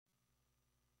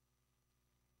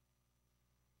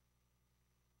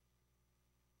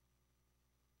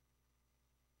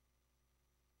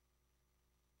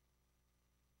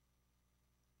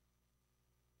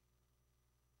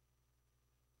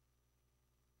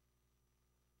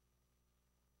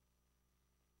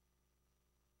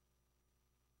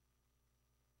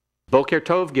Boker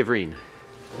Tov, Givrin.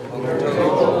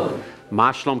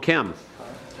 Ma Shlom Kem.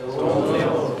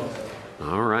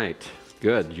 All right,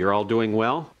 good. You're all doing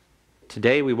well.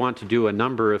 Today we want to do a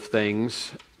number of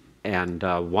things, and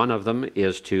one of them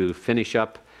is to finish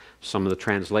up some of the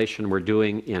translation we're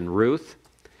doing in Ruth.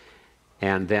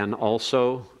 And then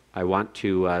also I want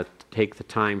to take the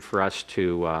time for us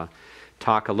to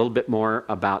talk a little bit more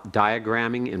about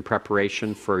diagramming in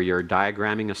preparation for your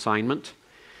diagramming assignment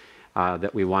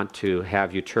that we want to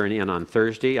have you turn in on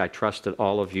Thursday. I trust that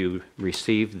all of you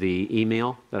received the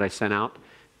email that I sent out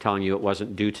telling you it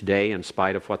wasn't due today in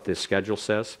spite of what the schedule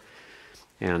says.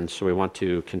 And so we want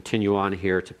to continue on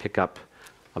here to pick up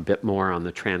a bit more on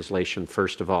the translation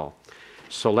first of all.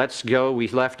 So let's go. We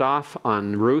left off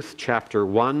on Ruth chapter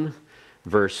 1,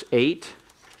 verse 8.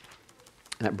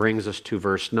 That brings us to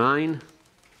verse 9.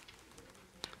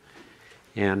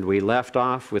 And we left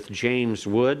off with James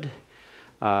Wood.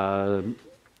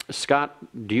 Scott,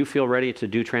 do you feel ready to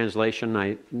do translation?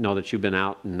 I know that you've been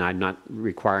out and I'm not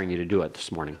requiring you to do it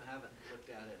this morning. I haven't looked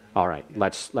at it. All right,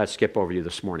 let's skip over you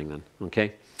this morning then,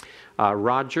 okay?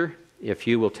 Roger, if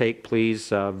you will take please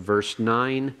verse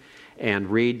 9 and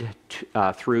read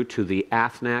through to the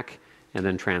Athnak and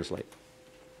then translate.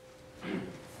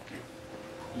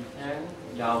 Ethan,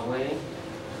 Yahweh,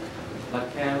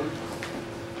 Lakem,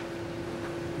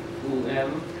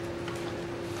 Uem,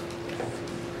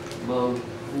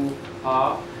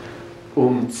 Menuha,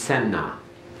 Umsena.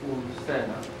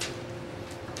 Umsena,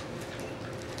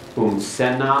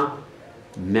 Umsena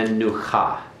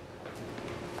Menucha.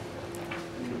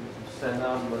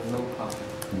 Umsena, Menuha,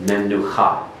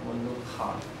 Menucha. Menuha.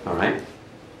 All right?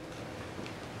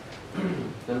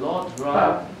 The Lord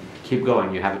grant. Keep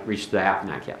going. You haven't reached the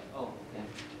Athnak yet. Oh,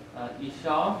 okay.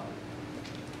 Isha,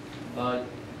 Bai,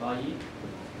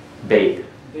 Bait.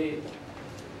 Be,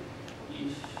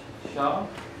 Isha.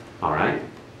 All right?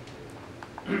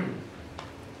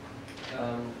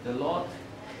 The Lord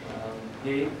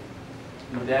gave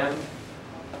to them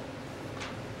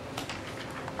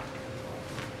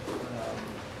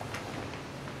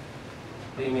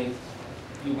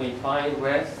you may find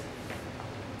rest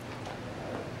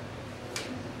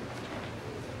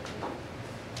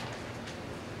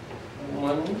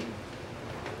woman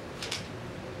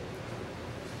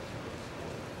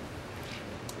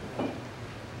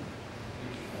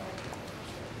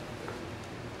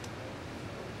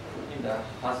in the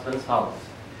husband's house.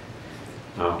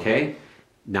 Okay.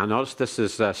 Now notice this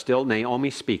is still Naomi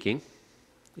speaking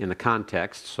in the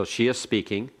context. So she is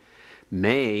speaking.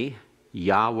 May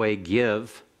Yahweh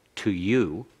give to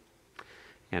you.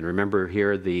 And remember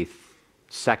here the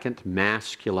second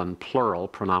masculine plural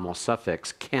pronominal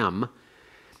suffix kem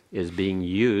is being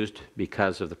used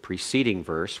because of the preceding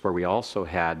verse where we also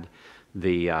had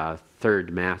the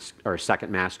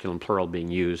second masculine plural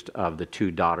being used of the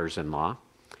two daughters-in-law.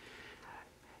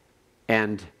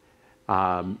 And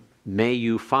may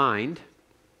you find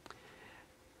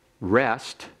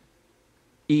rest,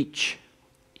 each,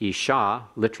 Isha,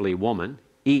 literally woman,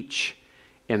 each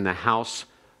in the house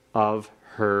of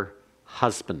her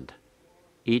husband.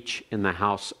 Each in the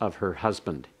house of her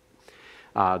husband.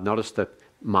 Notice the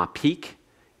mapik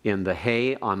in the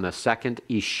hay on the second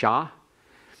Isha.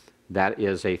 That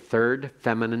is a third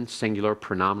feminine singular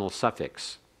pronominal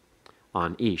suffix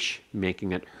on ish,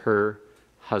 making it her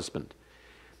husband.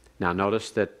 Now notice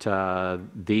that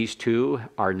these two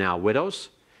are now widows,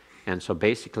 and so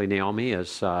basically Naomi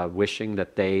is wishing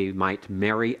that they might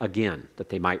marry again, that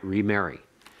they might remarry,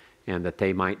 and that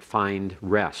they might find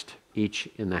rest, each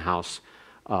in the house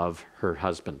of her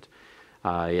husband.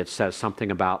 It says something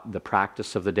about the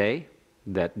practice of the day,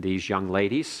 that these young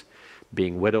ladies,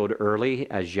 being widowed early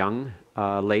as young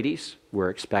ladies,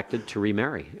 were expected to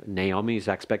remarry. Naomi's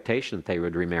expectation that they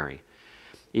would remarry.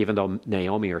 Even though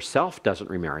Naomi herself doesn't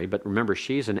remarry, but remember,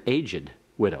 she's an aged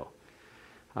widow.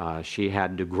 She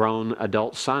had grown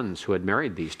adult sons who had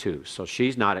married these two, so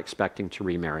she's not expecting to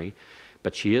remarry,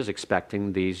 but she is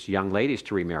expecting these young ladies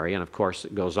to remarry, and of course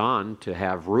it goes on to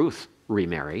have Ruth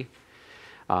remarry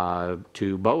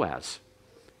to Boaz.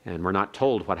 And we're not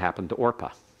told what happened to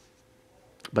Orpah.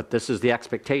 But this is the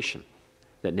expectation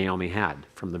that Naomi had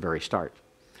from the very start.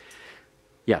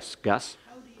 Yes, Gus?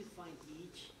 How do you find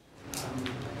each?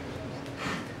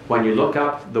 When you look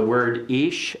up the word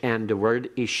ish and the word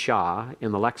isha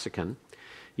in the lexicon,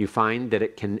 you find that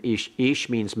it can, ish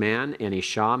means man and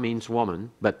isha means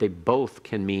woman, but they both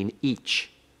can mean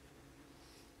each.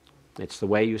 It's the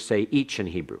way you say each in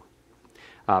Hebrew.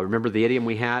 Remember the idiom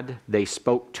we had? They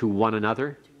spoke to one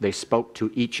another. They spoke to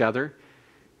each other.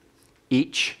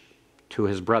 Each to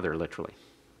his brother, literally.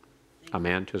 A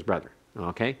man to his brother.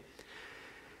 Okay?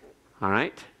 All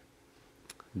right.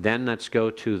 Then let's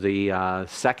go to the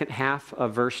second half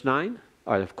of verse 9.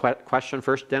 Or the question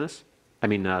first, Dennis? I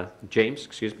mean, James,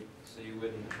 excuse me. So you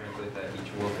wouldn't translate that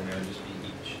each woman, it would just be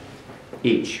each.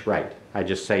 Each, right. I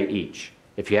just say each.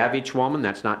 If you have each woman,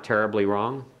 that's not terribly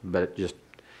wrong, but it just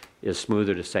is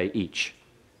smoother to say each.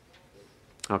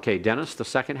 Okay, Dennis, the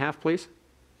second half, please.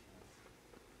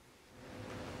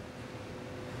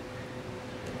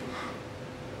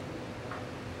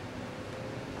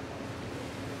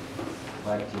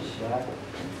 Vatishak,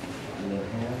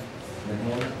 Lehem,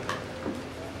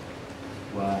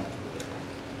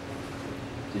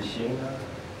 Vatishena,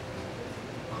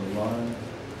 Kolan,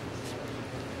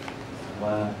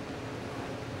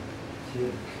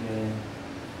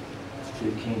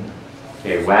 Tivkina.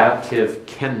 Okay,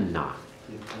 Wativkenna.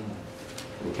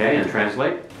 Okay, and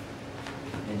translate.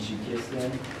 And she kissed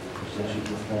them, so she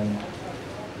kissed them.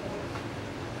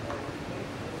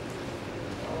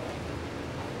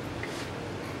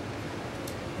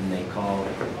 And they called.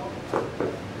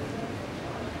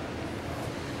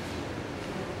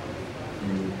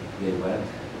 And they wept.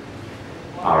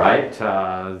 All right.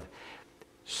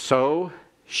 So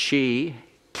she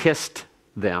kissed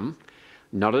them.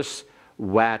 Notice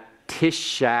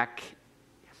Watishak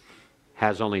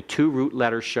has only 2 root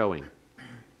letters showing.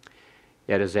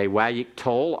 It is a Wayik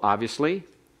Tol, obviously.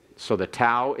 So the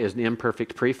tau is an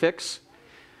imperfect prefix.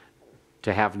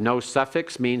 To have no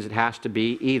suffix means it has to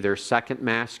be either second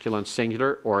masculine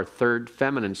singular or third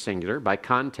feminine singular. By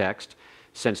context,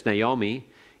 since Naomi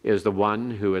is the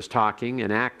one who is talking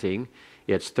and acting,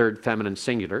 it's third feminine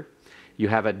singular. You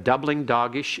have a doubling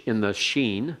dogish in the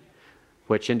sheen,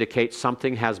 which indicates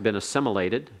something has been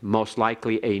assimilated, most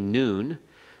likely a noon.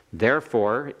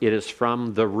 Therefore, it is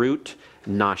from the root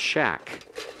nashak,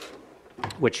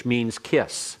 which means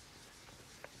kiss.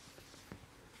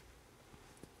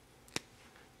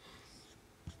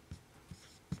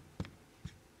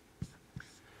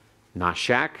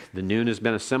 Nashak, the noon has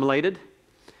been assimilated.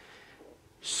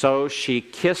 So she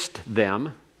kissed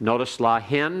them. Notice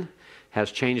lahen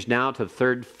has changed now to the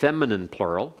third feminine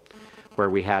plural, where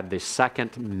we had the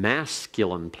second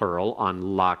masculine plural on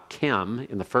lakem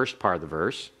in the first part of the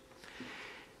verse.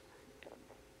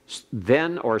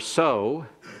 Then or so,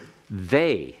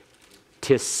 they,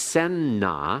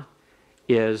 tisenna,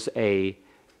 is a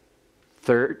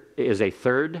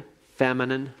third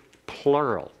feminine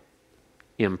plural,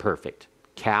 imperfect.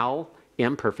 Kal,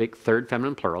 imperfect, third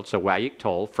feminine plural, so Wayik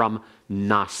Tol, from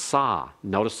nasa.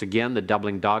 Notice again the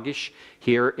doubling dogish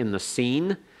here in the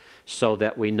scene, so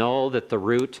that we know that the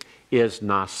root is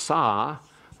nasa,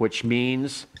 which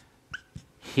means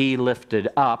he lifted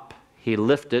up, he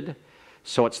lifted.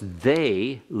 So it's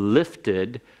they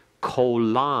lifted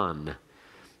kolan.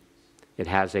 It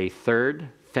has a third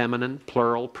feminine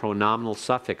plural pronominal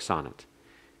suffix on it.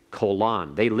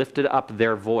 Kolan. They lifted up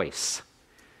their voice.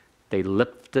 They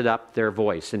lifted up their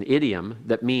voice. An idiom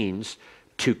that means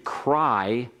to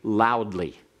cry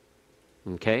loudly.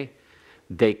 Okay?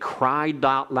 They cried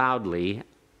out loudly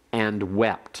and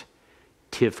wept.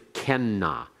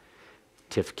 Tivkenna.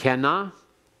 Tivkenna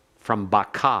from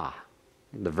baka,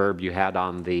 the verb you had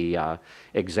on the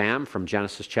exam from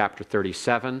Genesis chapter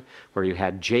 37, where you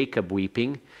had Jacob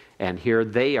weeping, and here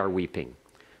they are weeping.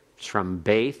 It's from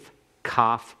Baith,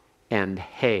 Kaf, and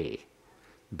Hay.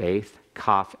 Baith,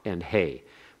 Kaf, and Hay.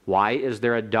 Why is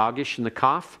there a dogish in the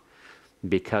Kaf?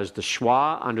 Because the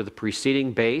schwa under the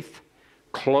preceding Baith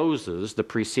closes the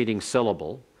preceding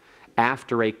syllable.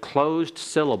 After a closed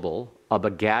syllable, a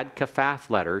bagad kafath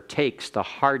letter takes the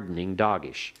hardening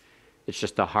dogish. It's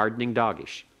just a hardening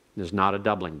dogish. There's not a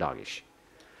doubling dogish.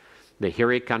 The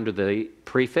hirik under the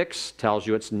prefix tells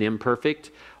you it's an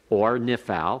imperfect or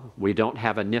nifal. We don't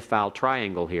have a nifal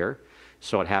triangle here,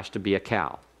 so it has to be a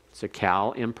kal. It's a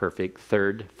kal imperfect,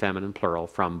 third feminine plural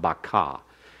from baka.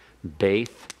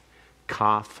 Baith,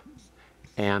 kaf,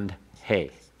 and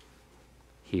hay.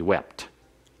 He wept.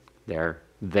 There,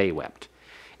 they wept.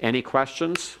 Any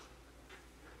questions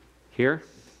here?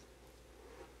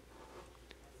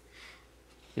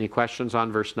 Any questions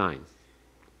on verse 9?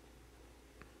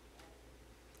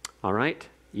 All right,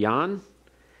 Jan,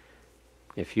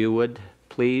 if you would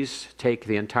please take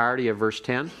the entirety of verse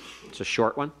 10. It's a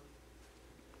short one.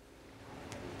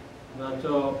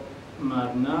 Vato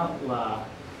magna la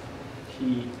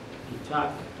ki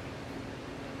itak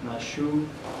nashu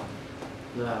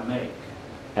la make.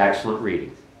 Excellent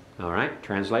reading. All right,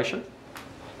 translation.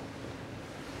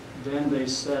 Then they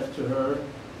said to her,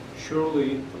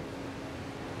 surely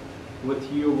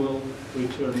with you will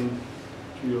return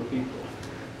to your people.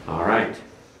 All right.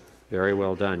 Very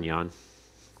well done, Jan.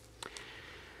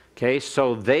 Okay,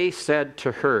 so they said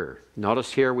to her.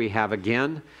 Notice here we have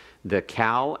again the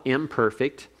Cal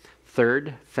imperfect,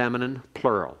 third feminine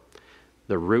plural.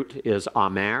 The root is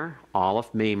Amer,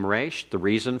 Aleph, Mem, Resh. The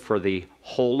reason for the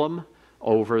holum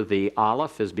over the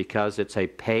Aleph is because it's a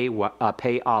pay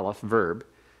Aleph verb,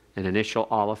 an initial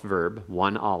Aleph verb,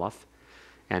 one Aleph,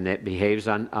 and it behaves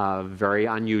very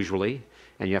unusually,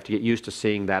 and you have to get used to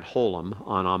seeing that holum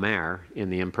on Amer in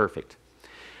the imperfect.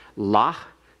 La,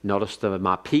 notice the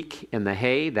mapik in the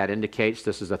hay, that indicates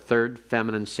this is a third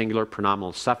feminine singular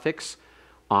pronominal suffix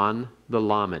on the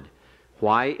lamed.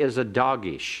 Why is a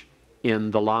dogish in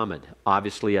the lamed?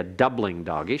 Obviously a doubling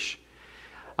dogish.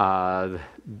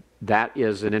 That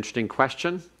is an interesting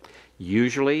question.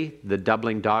 Usually the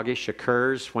doubling dogish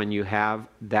occurs when you have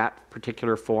that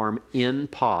particular form in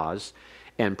pause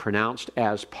and pronounced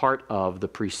as part of the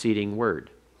preceding word.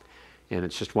 And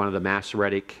it's just one of the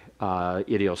Masoretic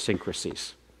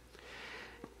idiosyncrasies.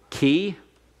 Ki,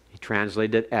 he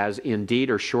translated it as indeed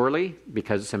or surely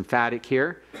because it's emphatic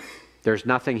here. There's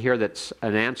nothing here that's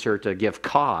an answer to give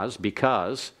cause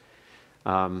because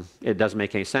it doesn't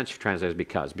make any sense if you translate it as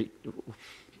because.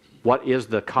 What is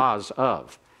the cause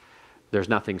of? There's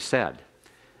nothing said.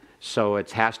 So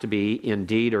it has to be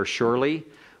indeed or surely.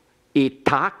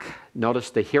 Itak, notice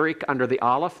the hirik under the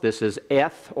aleph. This is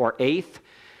eth or eighth,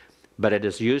 but it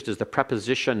is used as the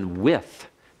preposition with.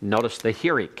 Notice the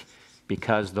hirik,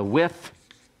 because the with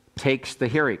takes the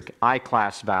hirik,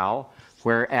 I-class vowel,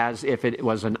 whereas if it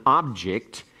was an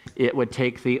object, it would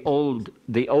take the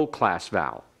O-class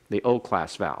vowel, the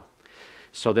O-class vowel.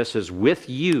 So this is with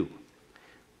you,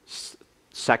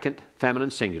 second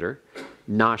feminine singular,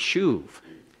 nashuv.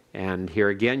 And here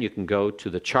again, you can go to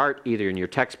the chart either in your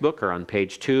textbook or on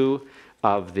page 2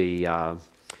 of the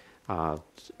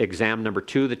exam number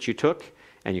 2 that you took,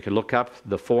 and you can look up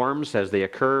the forms as they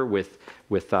occur with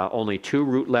only 2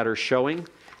 root letters showing,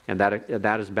 and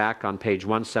that is back on page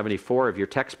 174 of your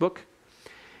textbook.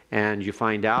 And you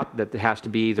find out that it has to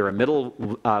be either a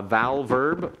middle vowel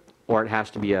verb or it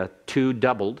has to be a 2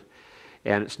 doubled,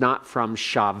 and it's not from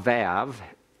shavav,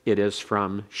 it is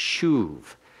from shuv.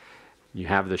 You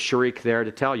have the shurik there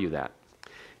to tell you that.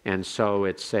 And so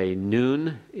it's a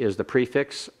nun is the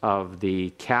prefix of the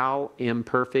Cal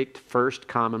imperfect first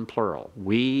common plural.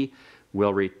 We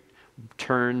will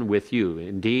return with you.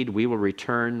 Indeed, we will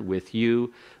return with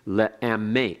you,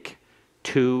 make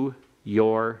to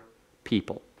your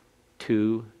people.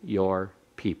 To your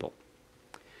people.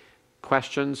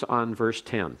 Questions on verse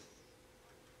 10?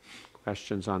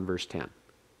 Questions on verse 10?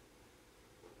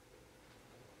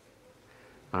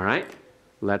 All right,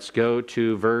 let's go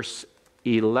to verse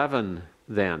 11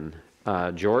 then.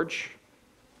 George?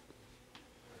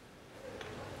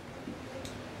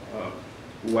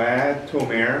 Wad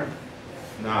Tomer,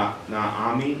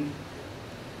 Na'ami,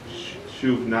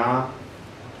 Shuvna,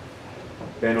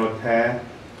 Benotai,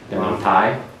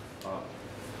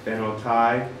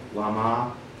 Benotai,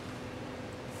 Lama,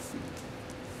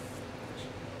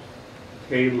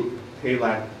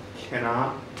 Telakna,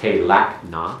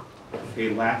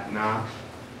 Telakna,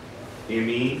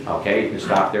 Imi. Okay, you can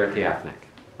stop there at the ethnic.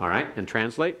 All right, and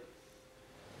translate.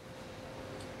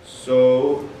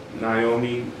 So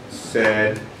Naomi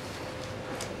said,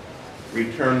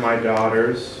 "Return my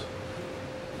daughters.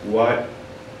 What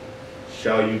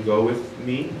shall you go with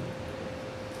me?"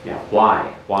 Yeah,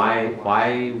 why?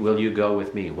 Why will you go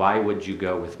with me? Why would you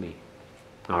go with me?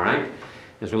 All right,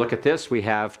 as we look at this, we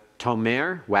have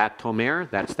Tomer, Wat Tomer,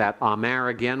 that's that Amer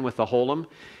again with the holum.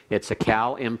 It's a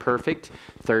Cal imperfect,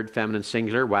 third feminine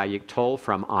singular, Wayik Tol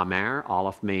from Amer,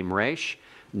 Aleph Mem Resh.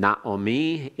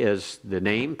 Naomi is the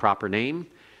name, proper name.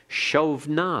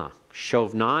 Shovna.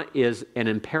 Shovna is an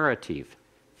imperative,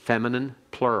 feminine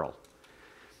plural.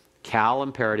 Cal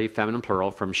imperative, feminine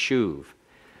plural from Shuv.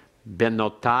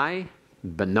 Benotai,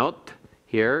 Benot,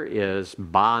 here is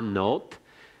Banot,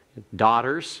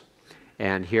 daughters.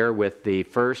 And here with the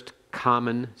first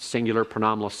common singular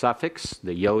pronominal suffix,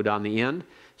 the yod on the end.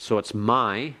 So it's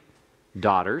my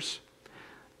daughters.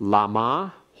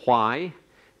 Lama, why?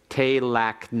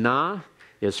 Telakna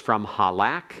is from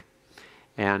halak.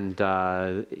 And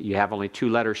you have only 2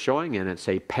 letters showing, and it's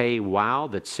a pay wow.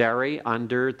 The tseri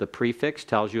under the prefix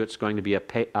tells you it's going to be a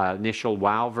initial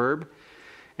wow verb.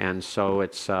 And so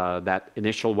it's that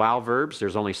initial wow verbs.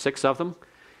 There's only 6 of them.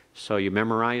 So you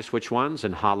memorize which ones,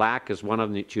 and halak is one of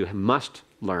them that you must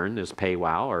learn, is pay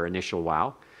wow or initial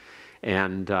wow.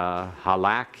 And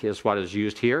halak is what is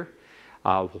used here.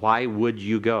 Why would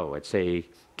you go? It's a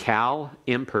Cal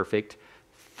imperfect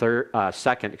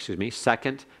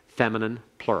second feminine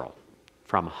plural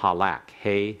from halak,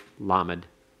 hey, lamed,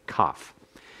 kaf.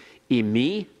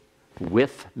 Imi,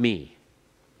 with me.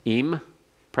 The im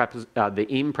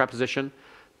preposition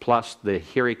plus the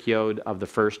hieric yod of the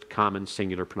first common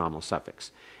singular pronominal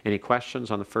suffix. Any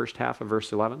questions on the first half of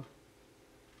verse 11?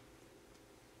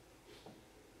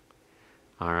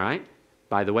 All right.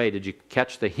 By the way, did you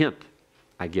catch the hint?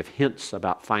 I give hints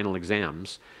about final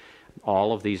exams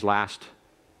all of these last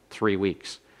 3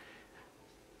 weeks.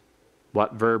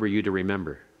 What verb are you to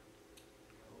remember?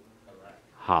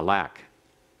 Halak.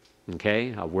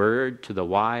 Okay, a word to the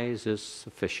wise is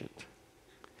sufficient.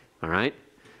 All right?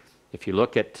 If you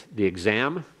look at the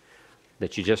exam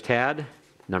that you just had,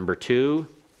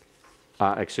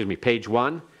 page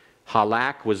 1,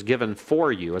 halak was given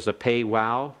for you as a pei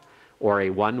wow or a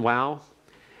one wow.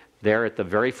 There at the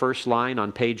very first line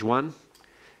on page 1,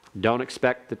 don't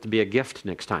expect it to be a gift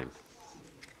next time.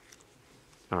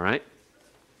 All right?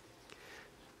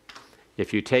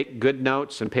 If you take good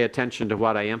notes and pay attention to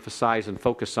what I emphasize and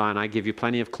focus on, I give you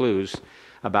plenty of clues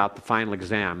about the final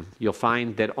exam. You'll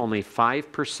find that only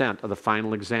 5% of the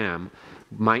final exam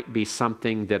might be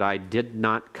something that I did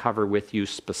not cover with you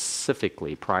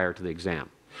specifically prior to the exam.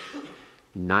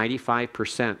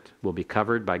 95% will be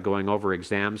covered by going over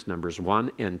exams numbers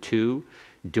 1 and 2,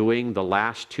 doing the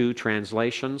last 2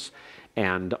 translations,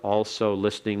 and also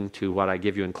listening to what I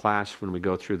give you in class when we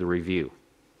go through the review.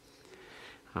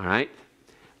 All right,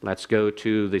 let's go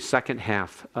to the second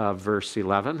half of verse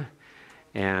 11,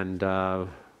 and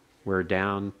we're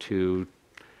down to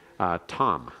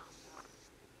Tom.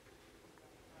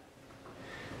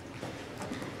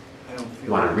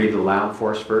 You want to read it aloud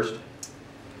for us first?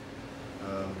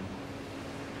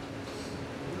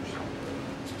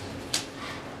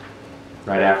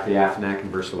 Right after the Athanac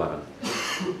in verse 11.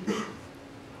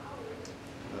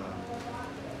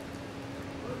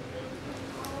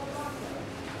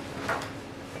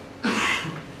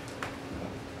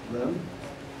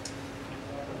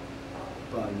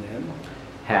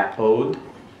 Ha'od.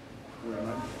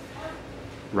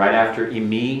 Right after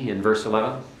imi in verse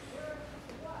 11.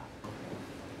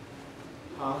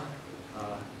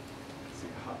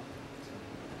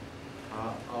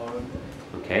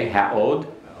 Okay, ha'od.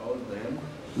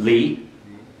 Li.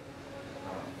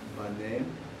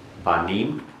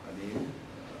 Banim.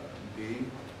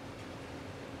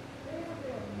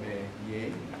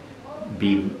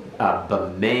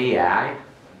 B'mei.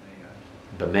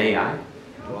 B'mei.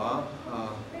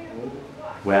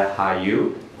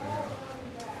 Wehayu.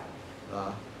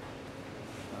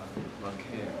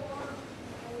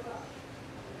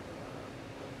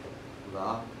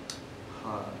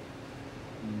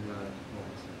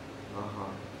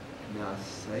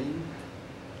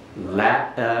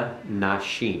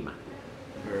 La'anashim.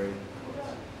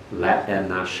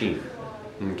 La'anashim.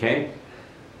 Okay?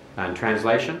 And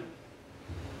translation?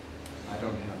 I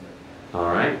don't have it.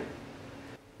 All right.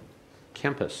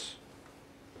 Kempis.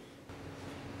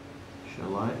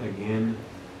 Shall I again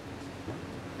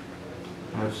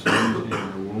have sons in your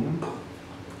womb,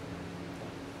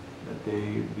 that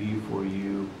they be for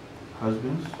you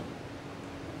husbands?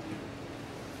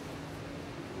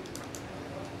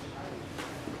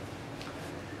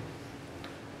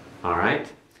 All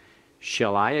right.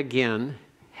 Shall I again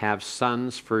have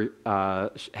sons for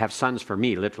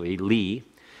me, literally, Li?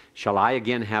 Shall I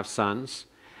again have sons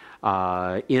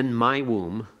in my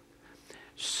womb,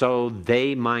 so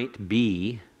they might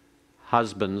be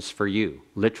husbands for you?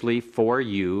 Literally, for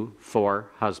you,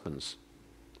 for husbands.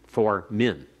 For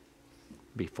men,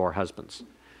 before husbands.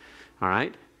 All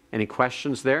right? Any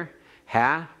questions there?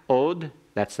 Ha-od,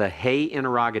 that's the hey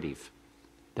interrogative.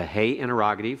 The hey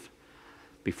interrogative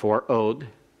before od.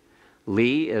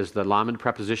 Li is the lamed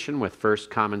preposition with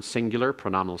first common singular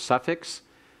pronominal suffix.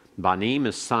 Banim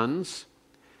is sons.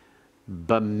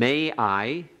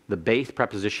 B'mei, the base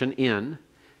preposition in.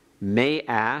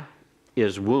 Me'ah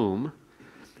is womb.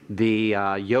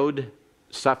 The yod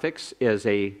suffix is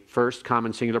a first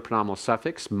common singular pronominal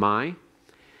suffix, my.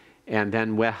 And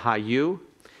then wehayu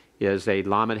is a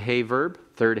lamed hey verb,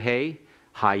 third hey.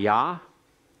 Haya,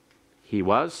 he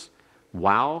was.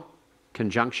 Wow,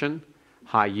 conjunction.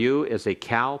 Hayu is a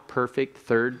cal perfect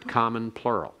third common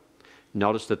plural.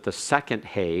 Notice that the second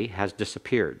hey has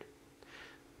disappeared.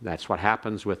 That's what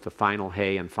happens with the final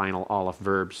hey and final aleph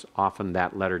verbs. Often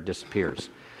that letter disappears.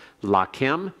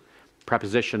 Lakim,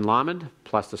 preposition lamed,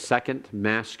 plus the second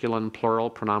masculine plural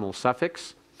pronominal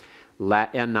suffix. La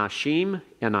enashim,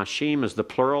 enashim is the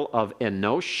plural of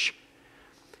enosh.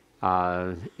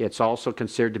 It's also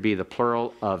considered to be the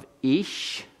plural of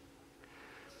ish.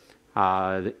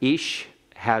 The ish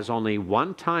has only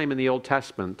one time in the Old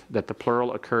Testament that the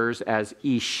plural occurs as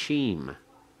ishim.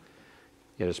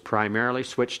 It is primarily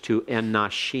switched to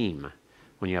enashim.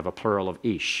 when you have a plural of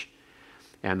ish.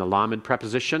 And the lamed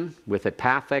preposition with a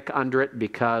pathek under it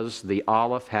because the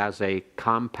aleph has a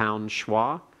compound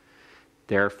schwa.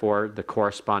 Therefore, the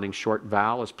corresponding short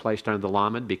vowel is placed under the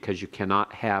lamed because you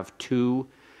cannot have two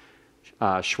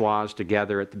schwas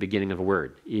together at the beginning of a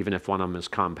word, even if one of them is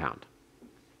compound.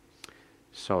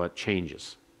 So it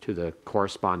changes to the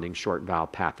corresponding short vowel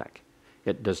pathek.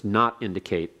 It does not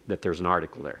indicate that there's an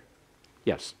article there.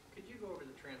 Yes? Could you go over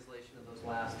the translation of those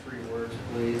last three words,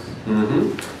 please?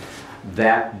 Mm-hmm.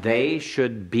 That they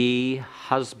should be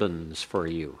husbands for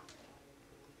you.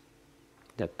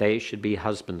 That they should be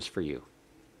husbands for you.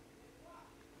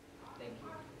 Thank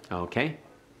you. Okay.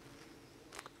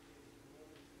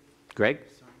 Greg?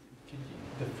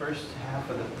 The first half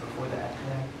of the, before the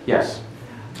acronym? Yes.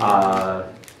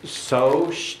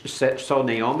 So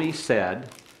Naomi said,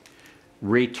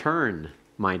 return,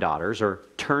 my daughters, or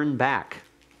turn back,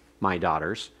 my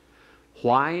daughters.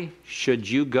 Why should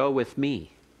you go with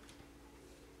me?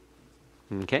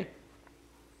 Okay.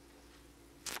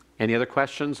 Any other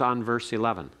questions on verse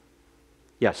 11?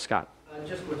 Yes, Scott.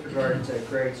 Just with regard to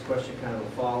Greg's question, kind of a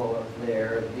follow-up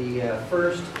there. The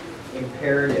first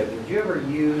imperative, would you ever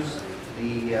use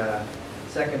the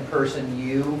second person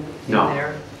you in No.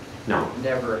 there? No.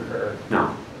 Never occurred.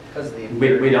 No. Because of the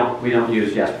We don't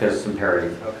use yes because it's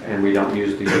imperative, Okay. and we don't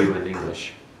use the you in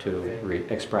English to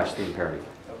express the imperative.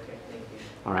 Okay, thank you.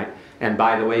 All right. And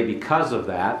by the way, because of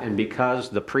that, and because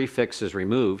the prefix is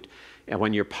removed, and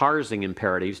when you're parsing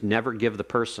imperatives, never give the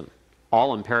person.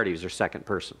 All imperatives are second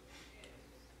person.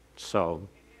 So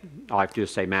all I have to do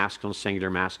is say masculine,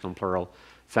 masculine, plural,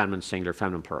 feminine,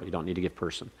 plural. You don't need to give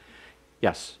person.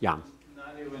 Yes, Jan.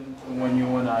 Not even when you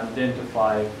want to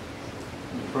identify the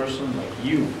person like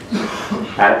you.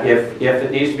 If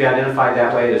it needs to be identified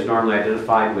that way, it is normally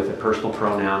identified with a personal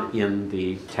pronoun in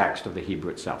the text of the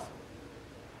Hebrew itself.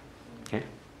 Okay?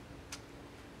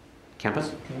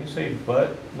 Campus? Can you say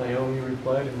but, Naomi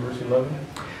replied in verse 11?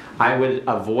 I would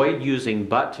avoid using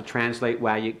but to translate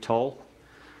Wayik Tol.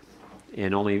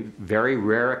 In only very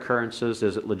rare occurrences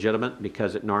is it legitimate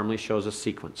because it normally shows a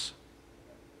sequence.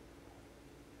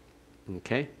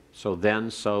 Okay? So then,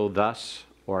 so, thus,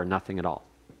 or nothing at all.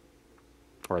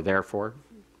 Or therefore.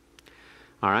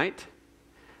 All right?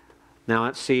 Now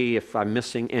let's see if I'm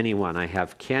missing anyone. I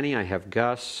have Kenny, I have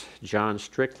Gus, John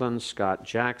Strickland, Scott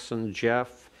Jackson,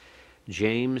 Jeff,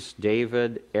 James,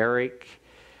 David, Eric,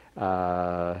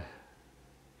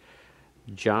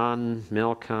 John,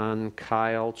 Milcon,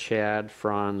 Kyle, Chad,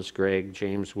 Franz, Greg,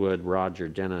 James Wood, Roger,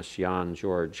 Dennis, Jan,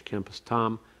 George, Kempis,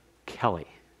 Tom, Kelly.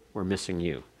 We're missing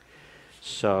you.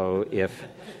 So if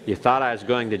you thought I was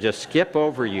going to just skip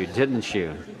over you, didn't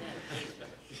you?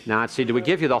 Now let's see, do we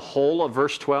give you the whole of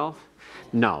verse 12?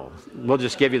 No. We'll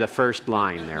just give you the first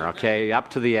line there, okay? Up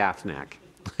to the Athnak.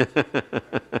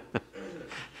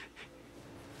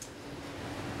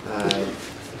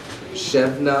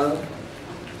 Shevna,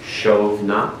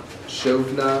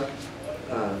 Shovna,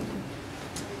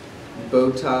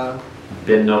 Bota,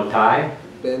 Benotai,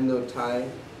 Benotai,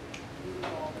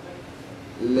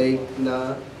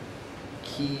 Lekna,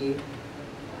 Ki,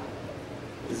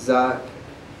 Zak,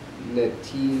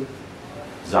 Neti,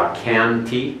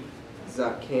 Zakanti,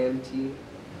 Zakanti,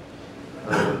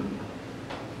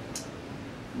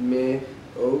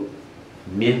 Mehot,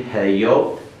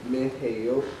 Mihayot,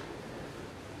 Mehayot,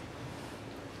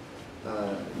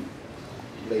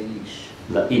 Laish.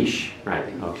 Laish.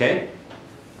 Right, okay.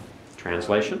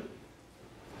 Translation?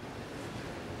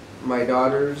 My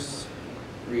daughters,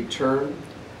 return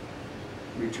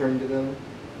to them,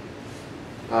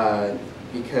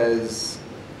 because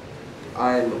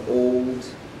I'm old.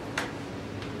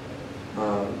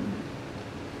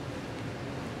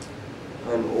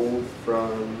 I'm old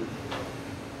from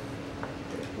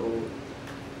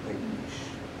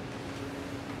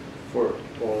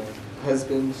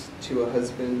husband to a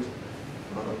husband,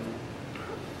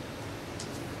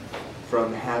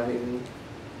 from having.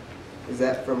 Is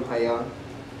that from Haya?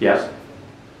 Yes.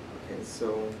 Okay,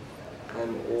 so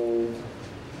I'm old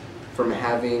from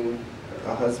having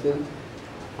a husband.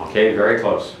 Okay, very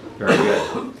close. Very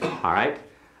good. All right.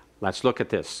 Let's look at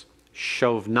this.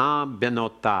 Shovna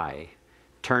benotai.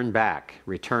 Turn back.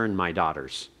 Return, my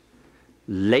daughters.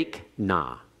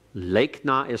 Lekna.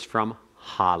 Lekna is from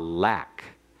halak.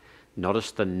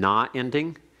 Notice the na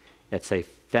ending. It's a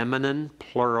feminine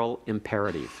plural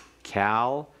imperative.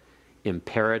 Kal,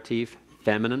 imperative,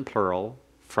 feminine plural,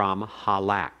 from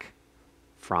halak.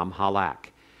 From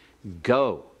halak.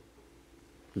 Go,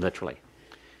 literally.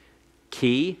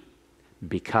 Ki,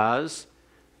 because.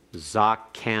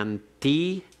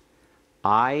 Zakanti,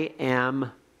 I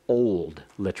am old,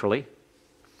 literally.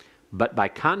 But by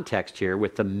context here,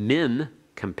 with the min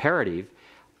comparative,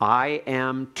 I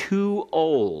am too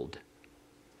old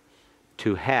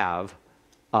to have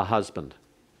a husband.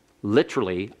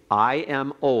 Literally, I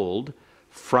am old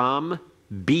from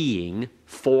being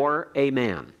for a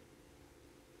man.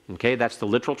 Okay, that's the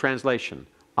literal translation.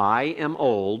 I am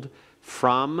old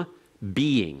from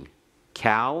being.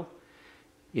 Cal,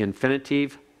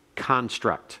 infinitive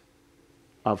construct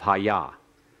of haya.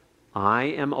 I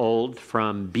am old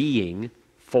from being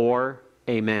for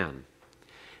a man.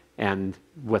 And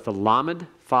with a lamed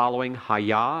following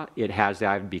haya, it has the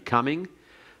I'm becoming,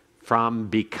 from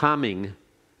becoming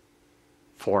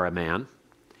for a man.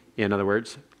 In other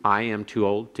words, I am too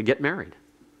old to get married.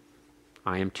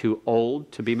 I am too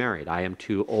old to be married. I am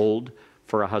too old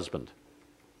for a husband.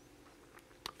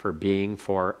 For being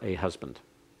for a husband.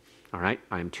 All right?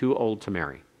 I am too old to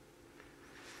marry.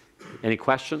 Any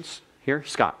questions here?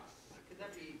 Scott. Could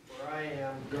that be for I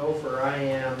am, go for I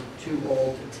am too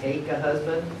old to take a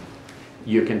husband?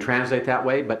 You can translate that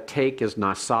way, but take is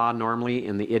nasa normally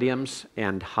in the idioms,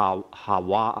 and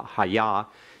haya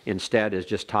instead is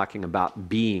just talking about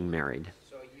being married.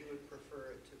 So you would prefer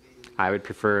it to be? I would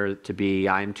prefer it to be,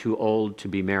 I'm too old to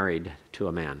be married to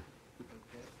a man.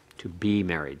 Okay. To be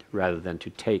married, rather than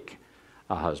to take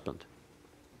a husband.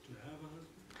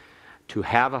 To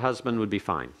have a husband would be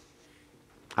fine.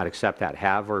 I'd accept that,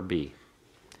 have or be.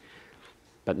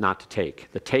 But not to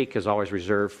take. The take is always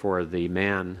reserved for the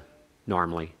man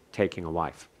normally taking a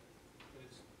wife.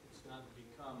 It's not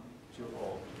become too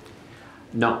old.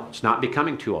 No, it's not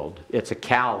becoming too old. It's a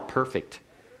cal perfect.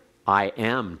 I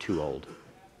am too old.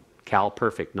 Cal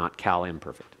perfect, not cal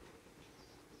imperfect.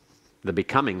 The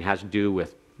becoming has to do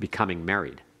with becoming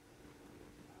married.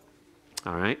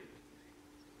 All right?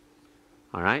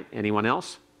 All right, anyone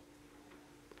else?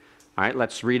 All right,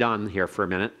 let's read on here for a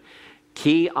minute.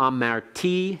 Ki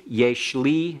amarti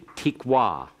yeshli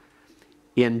tikwa.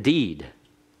 Indeed,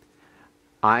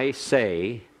 I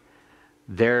say,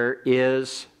 there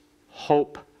is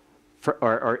hope, for,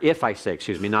 or if I say,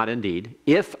 excuse me, not indeed,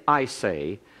 if I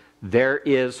say, there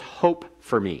is hope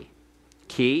for me.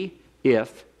 Ki,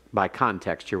 if, by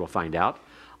context here we'll find out.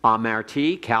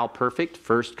 Amarti, cal perfect,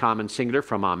 first common singular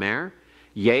from amer.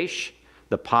 Yesh,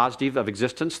 the positive of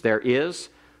existence, there is.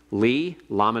 Li,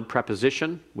 lamed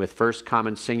preposition with first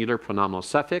common singular pronominal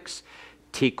suffix.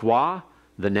 Tikwa,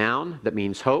 the noun that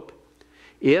means hope.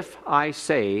 If I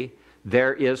say,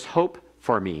 there is hope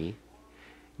for me,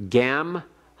 gam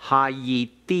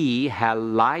hayiti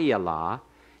halayala,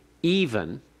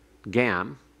 even,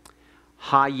 gam,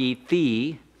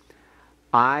 hayiti,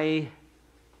 I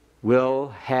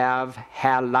will have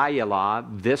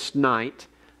halayala this night,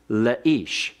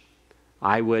 leish.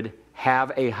 I would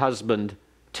have a husband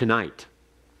tonight.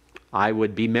 I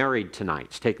would be married tonight.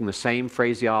 It's taking the same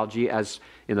phraseology as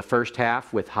in the first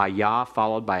half with haya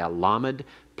followed by a lamed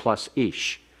plus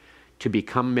ish. To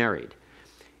become married.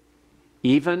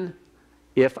 Even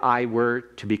if I were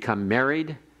to become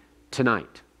married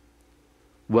tonight.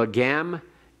 Wagam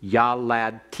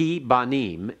yaladti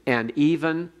banim, and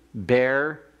even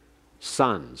bear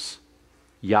sons.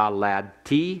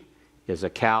 Yaladti is a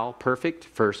cal perfect,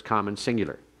 first common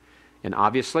singular. And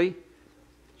obviously,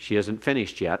 she isn't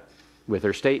finished yet with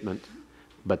her statement,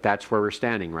 but that's where we're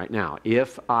standing right now.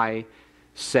 If I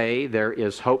say there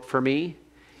is hope for me,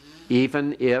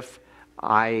 even if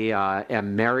I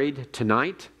am married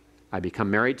tonight, I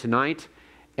become married tonight,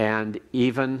 and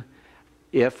even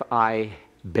if I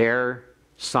bear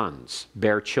sons,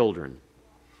 bear children.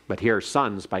 But here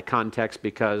sons by context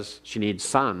because she needs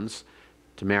sons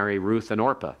to marry Ruth and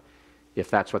Orpah, if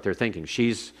that's what they're thinking.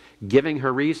 She's giving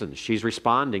her reasons. She's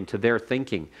responding to their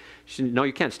thinking. She said, no,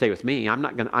 you can't stay with me.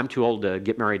 I'm too old to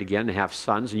get married again and have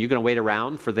sons, and you're going to wait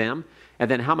around for them? And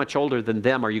then how much older than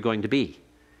them are you going to be?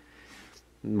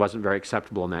 It wasn't very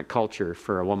acceptable in that culture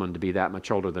for a woman to be that much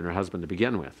older than her husband to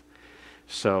begin with.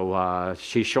 So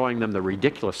she's showing them the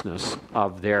ridiculousness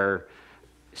of their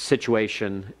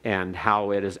situation and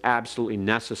how it is absolutely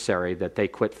necessary that they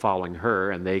quit following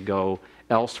her and they go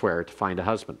elsewhere to find a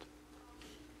husband.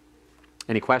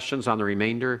 Any questions on the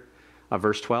remainder of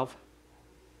verse 12?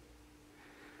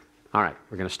 All right,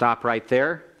 we're going to stop right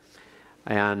there.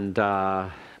 And,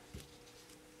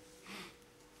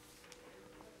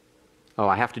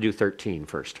 I have to do 13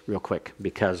 first, real quick,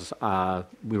 because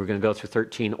we were going to go through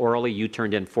 13 orally. You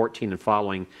turned in 14 and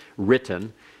following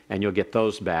written, and you'll get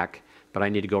those back. But I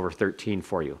need to go over 13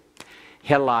 for you.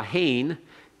 Helahain,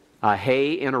 a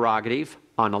hey interrogative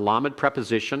on a lamed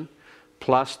preposition,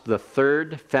 plus the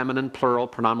third feminine plural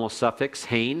pronominal suffix,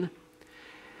 hain.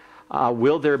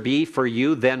 Will there be for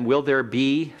you, then will there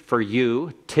be for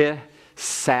you,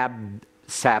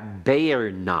 saberna,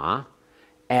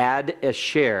 ad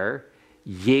asher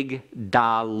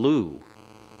yigdalu,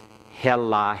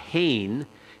 helahain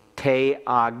te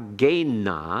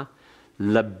agena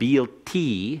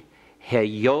labilti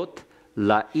heyot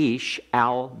laish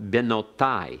al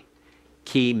benotai,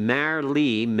 ki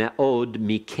merli meod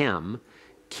mikem,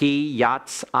 ki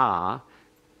yatsa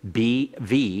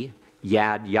vi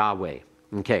yad Yahweh.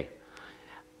 Okay.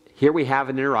 Here we have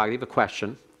an interrogative, a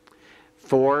question.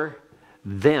 For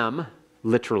them,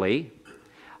 literally,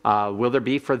 will there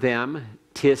be for them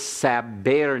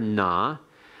tisaberna?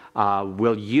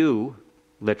 Will you,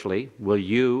 literally, will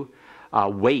you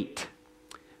wait?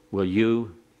 Will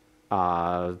you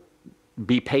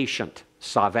be patient?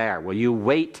 Saver. Will you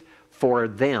wait for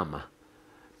them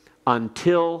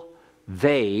until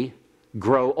they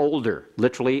grow older?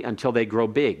 Literally, until they grow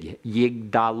big.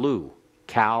 Yigdalu.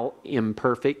 Cal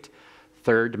imperfect,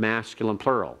 third masculine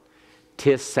plural.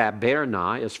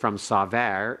 Tisaberna is from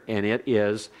saver, and it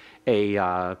is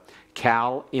a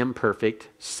cal imperfect,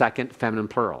 second feminine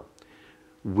plural.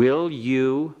 Will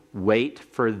you wait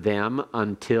for them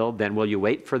until, then will you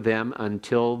wait for them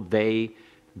until they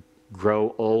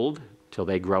grow old, till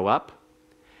they grow up?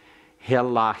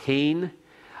 Helahin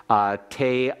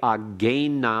te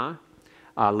agena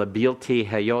labilti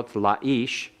hayot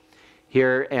laish.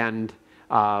 Here, and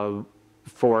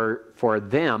for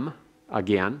them,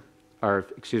 again, or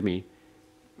excuse me,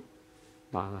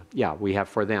 yeah, we have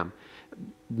for them.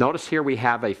 Notice here we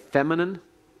have a feminine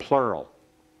plural,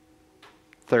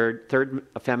 third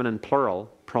feminine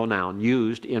plural pronoun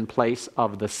used in place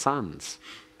of the sons.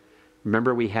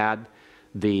 Remember we had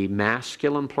the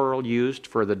masculine plural used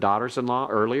for the daughters-in-law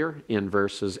earlier in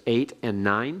verses 8 and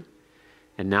 9.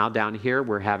 And now down here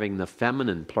we're having the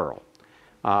feminine plural.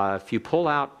 If you pull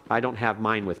out, I don't have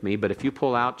mine with me, but if you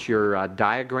pull out your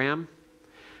diagram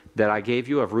that I gave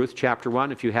you of Ruth chapter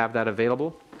 1, if you have that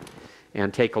available,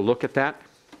 and take a look at that,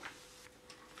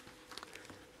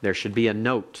 there should be a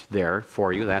note there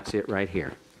for you. That's it right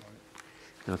here.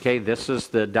 Okay, this is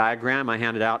the diagram I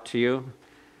handed out to you.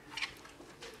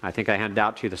 I think I handed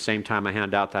out to you the same time I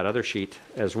handed out that other sheet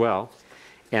as well.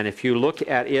 And if you look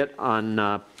at it on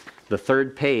the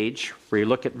third page, where you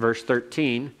look at verse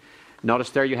 13, notice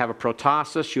there you have a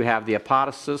protasis, you have the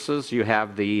apodictices, you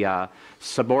have the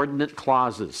subordinate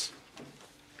clauses.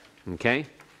 Okay?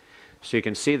 So you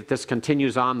can see that this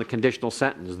continues on the conditional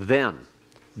sentence.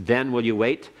 Then will you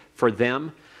wait for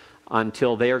them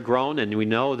until they are grown? And we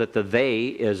know that the they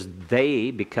is they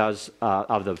because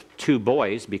of the two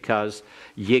boys, because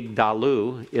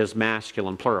yigdalu is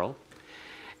masculine plural.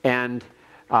 And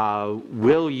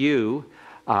will you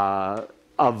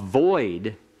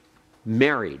avoid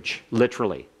marriage,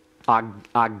 literally.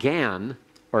 Agan,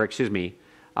 or excuse me,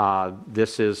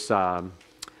 this is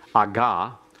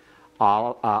aga,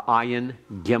 ayin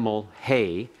gimel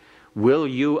hey. Will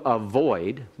you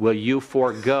avoid, will you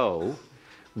forego,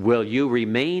 will you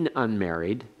remain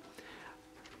unmarried?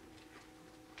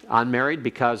 Unmarried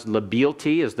because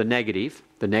labilti is the negative.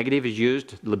 The negative is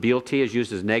used, labilti is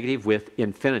used as negative with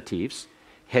infinitives.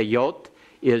 Heyot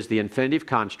is the infinitive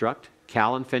construct,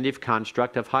 cal infinitive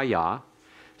construct of haya.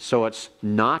 So it's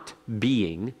not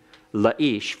being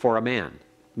laish for a man,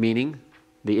 meaning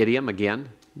the idiom again,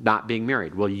 not being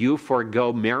married. Will you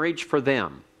forego marriage for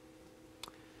them?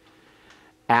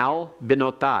 Al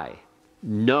binotai,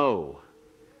 no,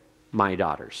 my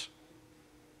daughters.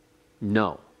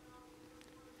 No.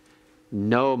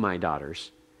 No, my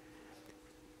daughters.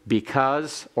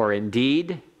 Because, or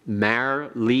indeed,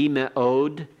 mar li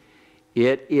meod,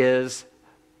 it is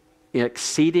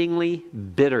exceedingly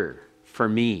bitter for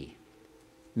me,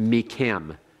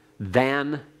 mikem,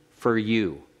 than for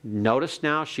you. Notice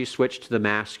now she switched to the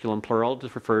masculine plural to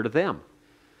refer to them.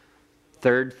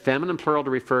 Third, feminine plural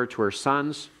to refer to her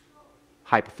sons,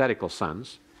 hypothetical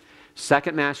sons.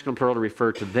 Second, masculine plural to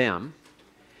refer to them.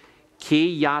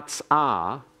 Ki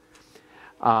yatsa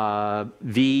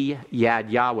vi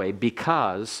yad Yahweh,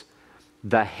 because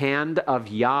the hand of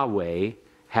Yahweh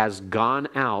has gone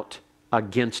out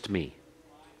against me.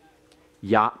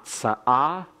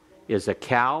 Yatsa is a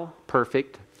cal,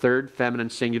 perfect, third feminine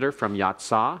singular from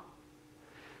yatsa.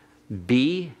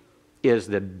 Be is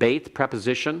the bait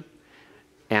preposition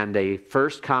and a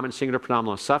first common singular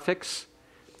pronominal suffix.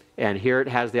 And here it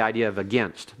has the idea of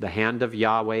against. The hand of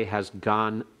Yahweh has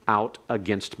gone out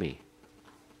against me.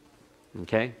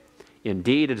 Okay?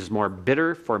 Indeed, it is more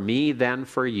bitter for me than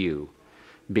for you,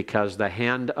 because the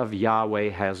hand of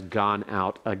Yahweh has gone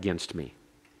out against me.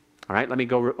 All right, let me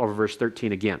go over verse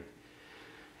 13 again.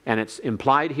 And it's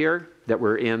implied here that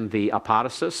we're in the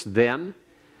apodicis.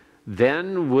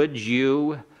 Then would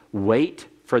you wait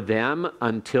for them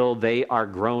until they are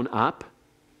grown up?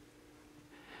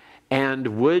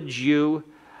 And would you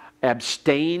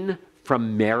abstain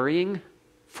from marrying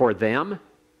for them?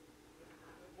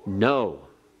 No,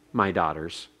 my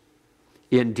daughters.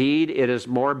 Indeed, it is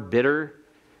more bitter.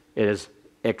 It is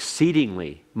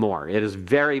exceedingly more. It is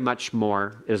very much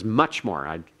more. It is much more.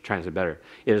 I'm trying to say better.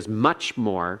 It is much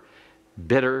more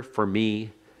bitter for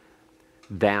me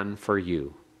than for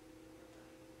you,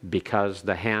 because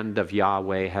the hand of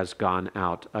Yahweh has gone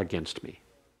out against me.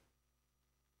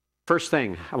 First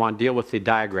thing, I want to deal with the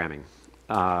diagramming.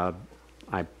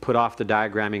 I put off the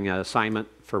diagramming assignment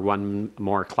for one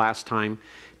more class time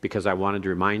because I wanted to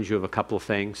remind you of a couple of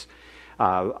things.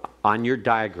 On your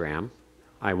diagram,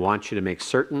 I want you to make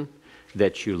certain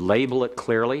that you label it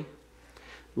clearly.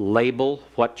 Label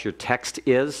what your text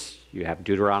is. You have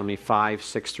Deuteronomy 5,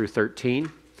 6 through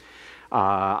 13.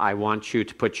 I want you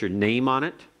to put your name on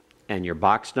it and your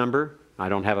box number. I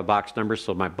don't have a box number,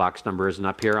 so my box number isn't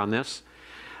up here on this.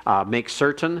 Make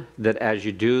certain that as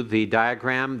you do the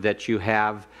diagram that you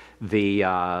have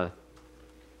the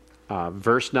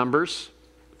verse numbers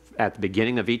at the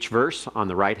beginning of each verse on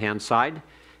the right-hand side.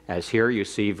 As here you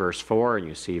see verse 4 and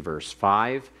you see verse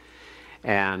 5.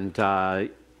 And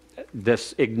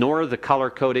ignore the color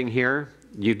coding here.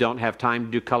 You don't have time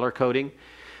to do color coding.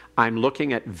 I'm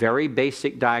looking at very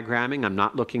basic diagramming. I'm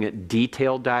not looking at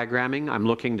detailed diagramming. I'm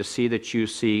looking to see that you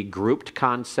see grouped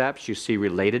concepts, you see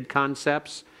related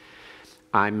concepts.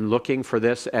 I'm looking for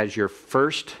this as your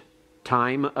first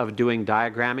time of doing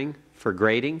diagramming for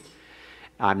grading.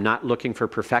 I'm not looking for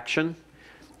perfection.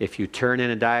 If you turn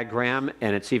in a diagram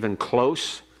and it's even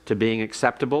close to being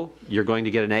acceptable, you're going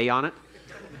to get an A on it.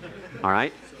 All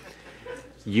right?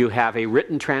 You have a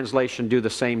written translation due the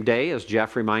same day, as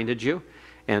Jeff reminded you.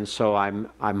 And so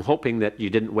I'm hoping that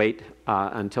you didn't wait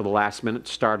until the last minute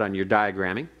to start on your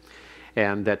diagramming,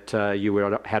 and that you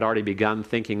had already begun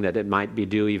thinking that it might be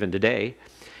due even today.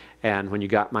 And when you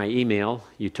got my email,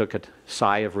 you took a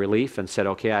sigh of relief and said,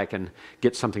 okay, I can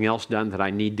get something else done that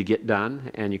I need to get done,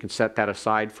 and you can set that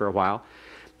aside for a while.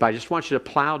 But I just want you to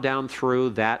plow down through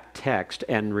that text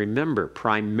and remember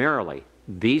primarily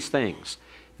these things.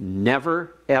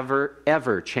 Never, ever,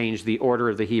 ever change the order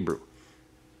of the Hebrew.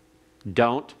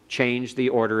 Don't change the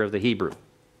order of the Hebrew.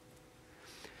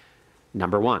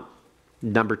 Number one.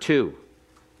 Number two,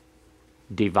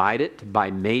 divide it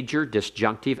by major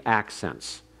disjunctive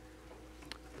accents,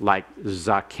 like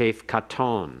Zakef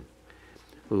Katon,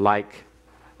 like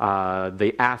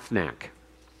the Athnak,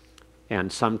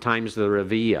 and sometimes the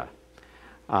Revia.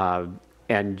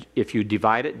 And if you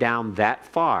divide it down that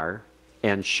far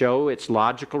and show its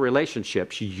logical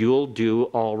relationships, you'll do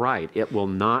all right. It will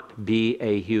not be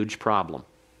a huge problem.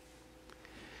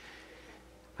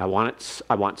 I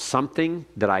want something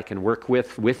that I can work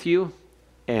with you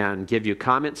and give you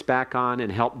comments back on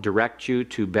and help direct you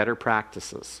to better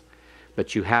practices.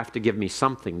 But you have to give me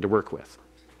something to work with.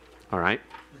 All right?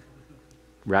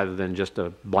 Rather than just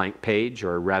a blank page,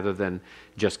 or rather than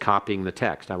just copying the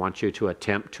text. I want you to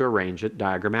attempt to arrange it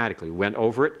diagrammatically. We went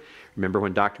over it. Remember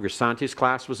when Dr. Grisanti's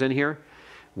class was in here?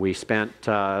 We spent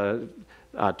a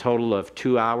total of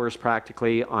 2 hours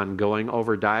practically on going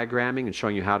over diagramming and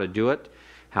showing you how to do it,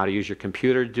 how to use your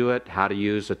computer to do it, how to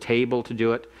use a table to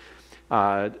do it.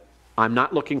 I'm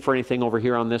not looking for anything over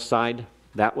here on this side.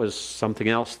 That was something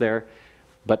else there.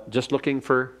 But just looking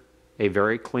for a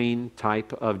very clean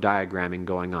type of diagramming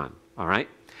going on. All right?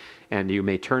 And you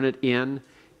may turn it in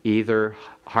either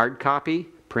hard copy,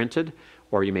 printed,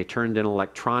 or you may turn it in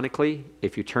electronically.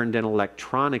 If you turn it in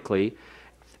electronically,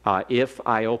 if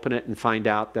I open it and find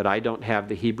out that I don't have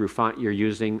the Hebrew font you're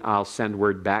using, I'll send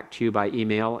word back to you by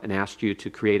email and ask you to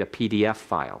create a PDF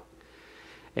file.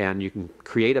 And you can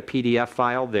create a PDF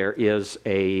file. There is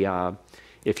a,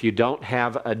 if you don't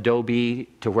have Adobe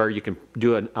to where you can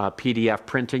do a PDF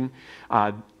printing,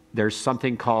 there's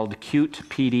something called Qt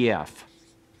PDF.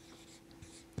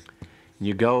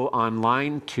 You go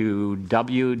online to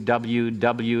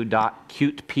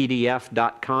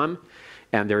www.qtpdf.com,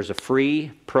 and there's a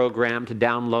free program to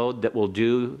download that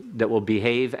will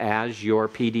behave as your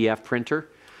PDF printer.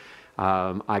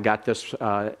 I got this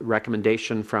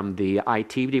recommendation from the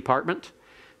IT department.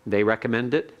 They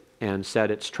recommend it and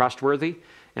said it's trustworthy,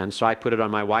 and so I put it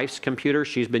on my wife's computer.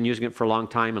 She's been using it for a long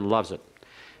time and loves it.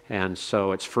 And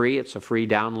so it's free. It's a free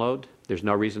download. There's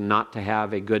no reason not to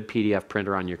have a good PDF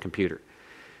printer on your computer.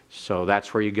 So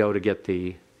that's where you go to get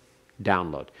the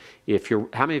download. If you're,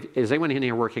 is anyone in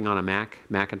here working on a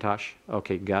Macintosh?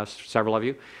 Okay, Gus, several of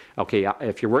you. Okay,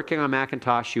 if you're working on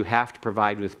Macintosh, you have to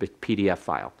provide with the PDF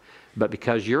file. But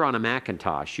because you're on a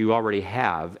Macintosh, you already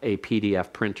have a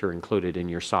PDF printer included in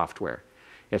your software.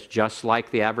 It's just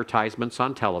like the advertisements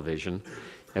on television.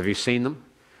 Have you seen them?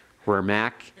 Where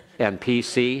Mac and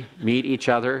PC meet each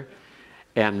other,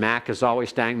 and Mac is always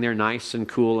standing there nice and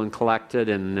cool and collected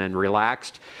and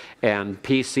relaxed, and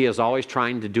PC is always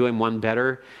trying to do him one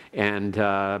better, and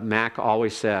Mac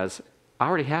always says, I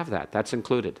already have that. That's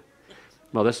included.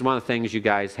 Well, this is one of the things you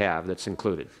guys have that's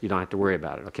included. You don't have to worry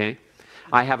about it, okay?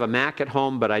 I have a Mac at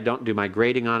home, but I don't do my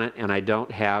grading on it, and I don't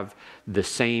have the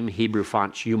same Hebrew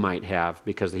fonts you might have,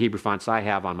 because the Hebrew fonts I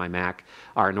have on my Mac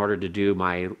are in order to do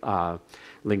my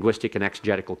linguistic and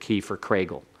exegetical key for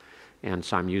Craigle. And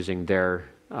so I'm using their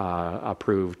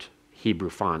approved Hebrew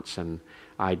fonts, and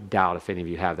I doubt if any of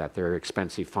you have that. They're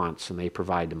expensive fonts, and they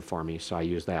provide them for me, so I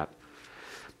use that.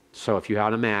 So if you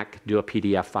have a Mac, do a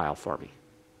PDF file for me.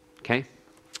 Okay?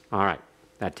 All right.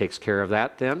 That takes care of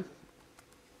that then.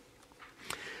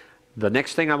 The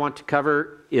next thing I want to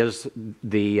cover is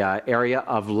the area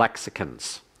of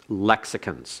lexicons.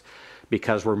 Lexicons.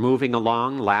 Because we're moving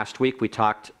along. Last week we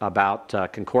talked about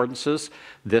concordances.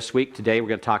 This week, today, we're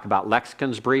going to talk about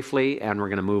lexicons briefly, and we're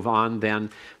going to move on then.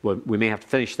 We may have to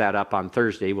finish that up on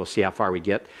Thursday. We'll see how far we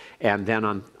get. And then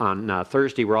on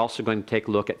Thursday, we're also going to take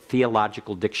a look at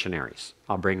theological dictionaries.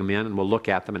 I'll bring them in, and we'll look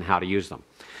at them and how to use them.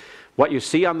 What you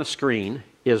see on the screen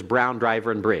is Brown,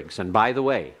 Driver, and Briggs. And by the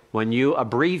way, when you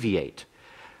abbreviate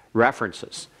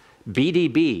references,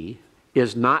 BDB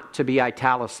is not to be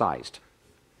italicized,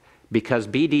 because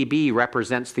BDB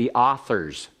represents the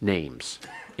author's names.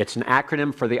 It's an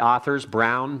acronym for the authors,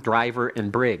 Brown, Driver,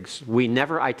 and Briggs. We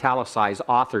never italicize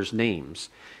authors' names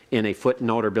in a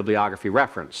footnote or bibliography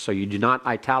reference, so you do not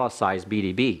italicize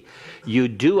BDB. You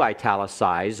do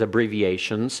italicize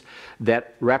abbreviations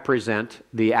that represent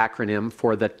the acronym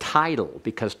for the title,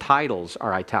 because titles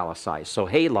are italicized. So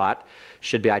Halot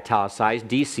should be italicized.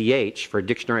 DCH, for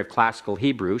Dictionary of Classical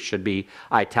Hebrew, should be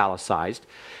italicized.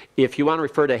 If you want to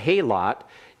refer to Halot,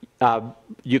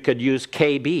 you could use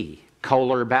KB,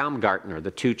 Kohler, Baumgartner,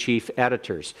 the two chief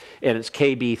editors, and it's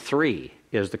KB3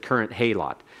 is the current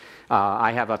Halot.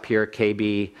 I have up here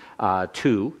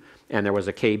KB2, and there was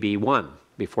a KB1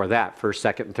 before that, first,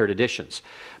 second, and third editions.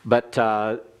 But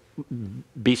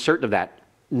be certain of that.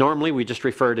 Normally, we just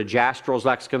refer to Jastro's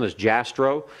lexicon as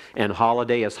Jastro, and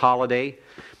Holiday as Holiday.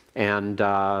 And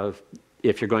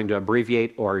if you're going to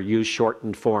abbreviate or use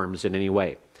shortened forms in any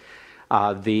way.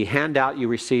 The handout you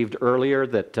received earlier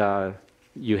that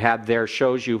you had there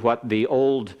shows you what the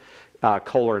old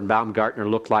Kohler and Baumgartner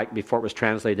looked like before it was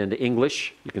translated into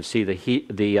English. You can see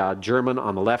the German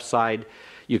on the left side.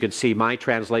 You can see my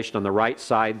translation on the right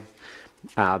side.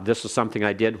 This is something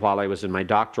I did while I was in my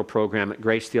doctoral program at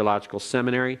Grace Theological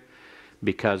Seminary,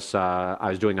 because I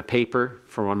was doing a paper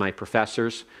for one of my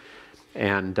professors.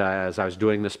 And as I was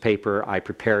doing this paper, I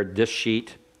prepared this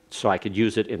sheet so I could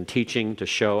use it in teaching to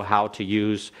show how to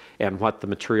use and what the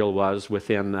material was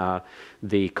within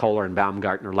the Kohler and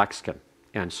Baumgartner lexicon.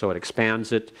 And so it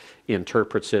expands it,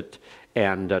 interprets it,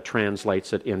 and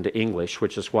translates it into English,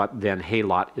 which is what then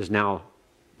Halot is now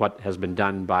what has been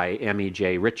done by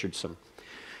M.E.J. Richardson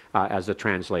as the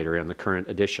translator in the current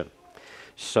edition.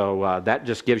 So that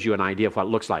just gives you an idea of what it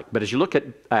looks like. But as you look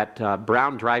at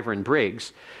Brown, Driver, and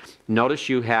Briggs, notice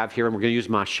you have here, and we're going to use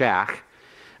Mashach,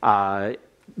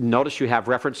 notice you have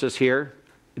references here.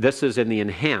 This is in the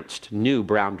enhanced new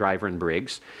Brown, Driver, and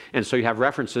Briggs. And so you have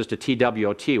references to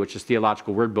TWOT, which is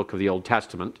Theological Word Book of the Old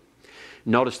Testament.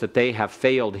 Notice that they have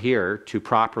failed here to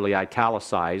properly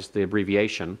italicize the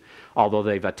abbreviation, although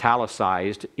they've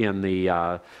italicized in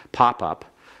the pop-up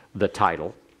the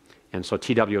title. And so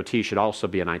TWOT should also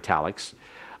be in italics.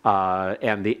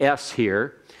 And the S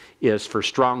here is for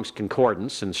Strong's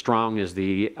Concordance, and Strong is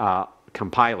the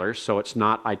compiler, so it's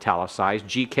not italicized.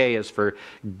 GK is for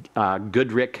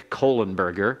Goodrich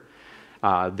Kohlenberger,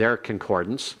 their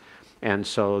concordance, and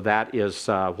so that is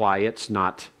why it's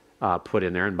not put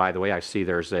in there. And by the way, I see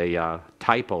there's a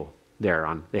typo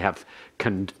there. They have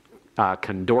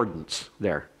concordance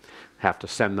there. Have to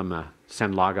send them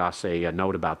send Logos a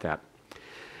note about that.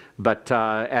 But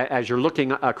as you're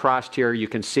looking across here, you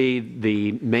can see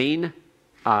the main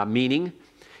meaning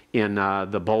in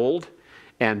the bold.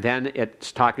 And then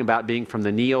it's talking about being from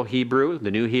the Neo-Hebrew, the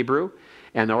New Hebrew,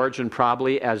 and the origin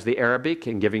probably as the Arabic,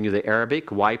 and giving you the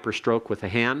Arabic, wipe or stroke with the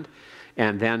hand.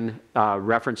 And then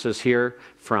references here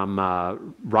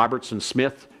from Robertson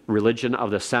Smith, Religion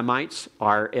of the Semites.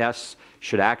 RS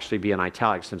should actually be in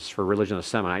italics, since it's for Religion of the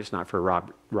Semites, not for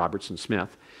Robertson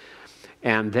Smith.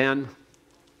 And then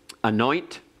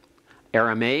anoint,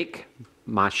 Aramaic,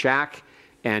 Mashach,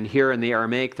 and here in the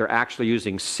Aramaic they're actually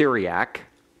using Syriac.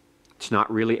 It's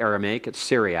not really Aramaic, it's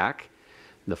Syriac,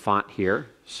 the font here.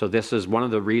 So this is one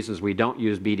of the reasons we don't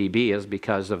use BDB, is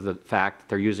because of the fact that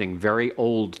they're using very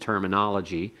old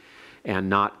terminology and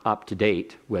not up to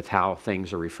date with how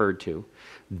things are referred to.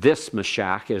 This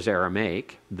Meshach is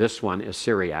Aramaic, this one is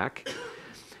Syriac.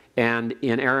 And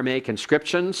in Aramaic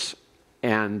inscriptions,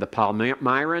 and the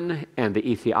Palmyran and the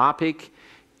Ethiopic,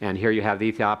 and here you have the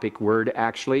Ethiopic word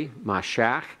actually,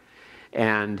 Mashach,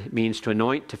 and means to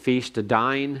anoint, to feast, to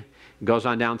dine. It goes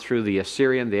on down through the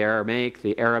Assyrian, the Aramaic,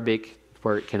 the Arabic,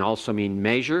 where it can also mean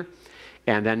measure,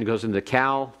 and then goes into the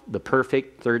Cal, the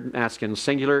perfect, third masculine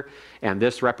singular, and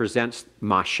this represents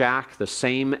Mashach, the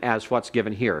same as what's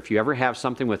given here. If you ever have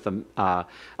something with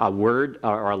a word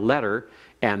or a letter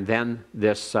and then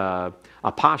this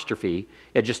apostrophe,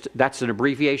 that's an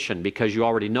abbreviation because you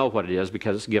already know what it is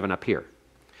because it's given up here.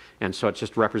 And so it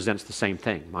just represents the same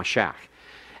thing, Mashach.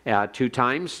 2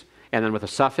 times, and then with a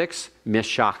suffix,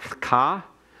 Mishachka,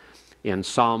 in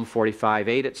Psalm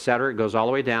 45:8, etc. It goes all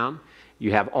the way down.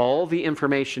 You have all the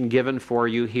information given for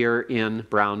you here in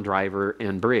Brown, Driver,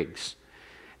 and Briggs.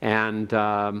 And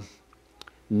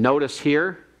notice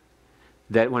here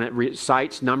that when it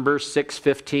recites Numbers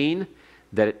 6:15,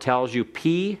 that it tells you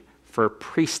P for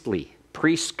priestly,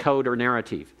 priest code or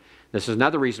narrative. This is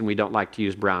another reason we don't like to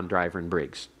use Brown, Driver, and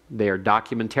Briggs. They are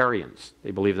documentarians.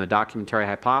 They believe in the documentary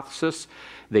hypothesis.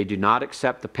 They do not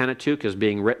accept the Pentateuch as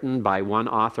being written by one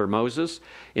author, Moses.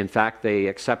 In fact, they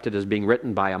accept it as being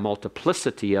written by a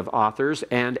multiplicity of authors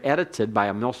and edited by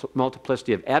a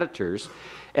multiplicity of editors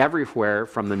everywhere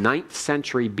from the 9th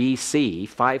century BC,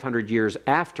 500 years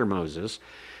after Moses,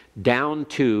 down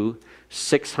to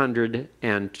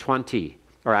 620,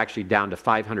 or actually down to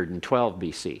 512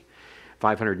 BC.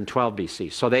 512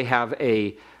 BC. So they have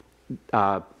a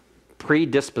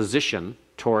predisposition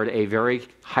toward a very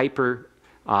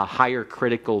higher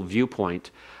critical viewpoint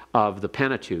of the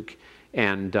Pentateuch,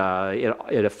 and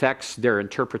it affects their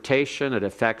interpretation, it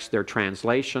affects their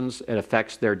translations, it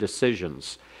affects their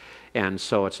decisions. And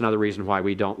so it's another reason why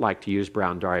we don't like to use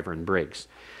Brown, Driver, and Briggs.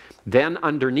 Then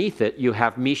underneath it you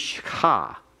have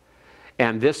Mishcha,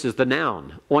 and this is the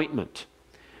noun, ointment.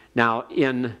 Now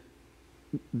in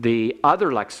the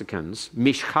other lexicons,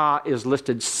 Mishcha is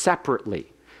listed separately.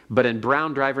 But in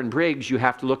Brown, Driver, and Briggs, you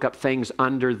have to look up things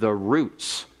under the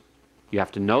roots. You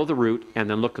have to know the root and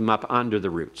then look them up under the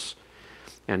roots.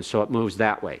 And so it moves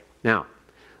that way. Now,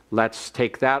 let's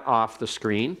take that off the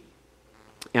screen.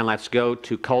 And let's go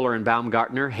to Kohler and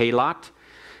Baumgartner, Halot.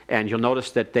 And you'll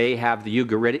notice that they have the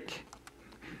Ugaritic,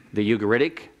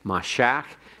 Mashach,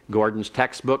 Gordon's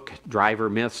textbook, Driver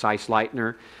Myths,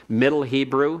 Eisleitner, Middle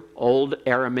Hebrew, Old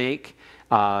Aramaic,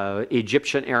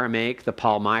 Egyptian Aramaic, the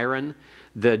Palmyran,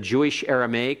 the Jewish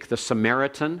Aramaic, the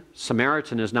Samaritan.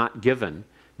 Samaritan is not given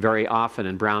very often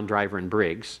in Brown, Driver, and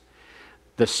Briggs.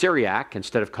 The Syriac,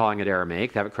 instead of calling it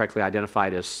Aramaic, they have it correctly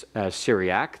identified as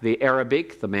Syriac. The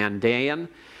Arabic, the Mandaean,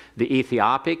 the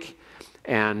Ethiopic,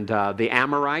 and the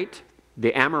Amorite.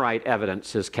 The Amorite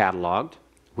evidence is cataloged,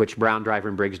 which Brown, Driver,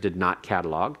 and Briggs did not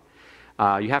catalog.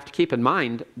 You have to keep in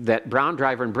mind that Brown,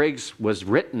 Driver, and Briggs was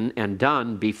written and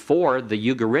done before the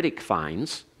Ugaritic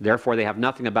finds, therefore they have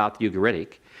nothing about the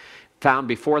Ugaritic. Found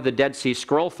before the Dead Sea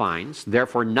Scroll finds,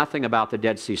 therefore nothing about the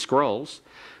Dead Sea Scrolls.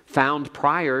 Found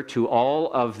prior to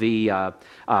all of the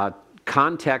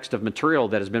context of material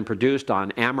that has been produced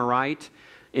on Amorite,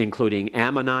 including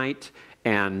Ammonite,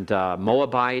 and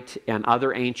Moabite and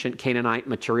other ancient Canaanite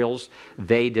materials.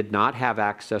 They did not have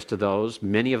access to those.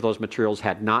 Many of those materials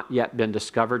had not yet been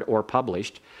discovered or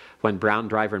published when Brown,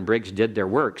 Driver, and Briggs did their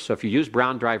work. So if you use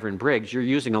Brown, Driver, and Briggs, you're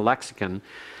using a lexicon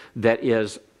that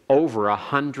is over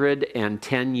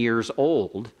 110 years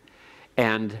old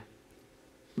and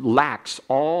lacks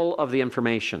all of the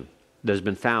information that has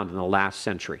been found in the last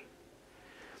century.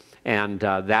 And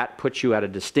that puts you at a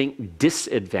distinct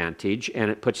disadvantage,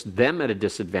 and it puts them at a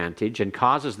disadvantage and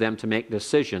causes them to make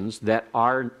decisions that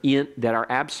are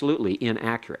absolutely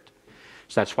inaccurate.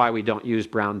 So that's why we don't use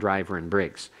Brown, Driver, and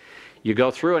Briggs. You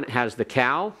go through and it has the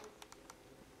Cal,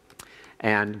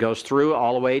 and goes through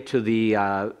all the way to the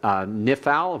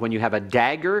Nifal. When you have a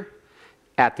dagger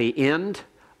at the end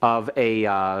of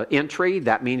a entry,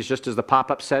 that means, just as the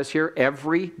pop-up says here,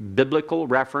 every biblical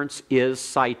reference is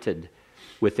cited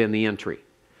within the entry.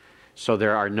 So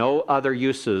there are no other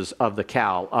uses of the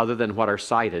Cal other than what are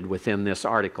cited within this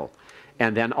article.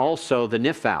 And then also the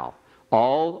Nifal.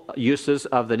 All uses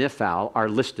of the Nifal are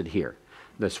listed here.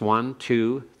 There's 1,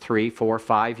 2, 3, 4,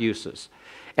 5 uses.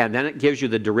 And then it gives you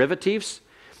the derivatives.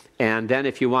 And then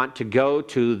if you want to go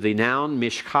to the noun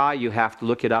Mishcha, you have to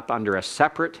look it up under a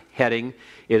separate heading.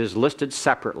 It is listed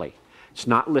separately. It's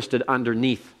not listed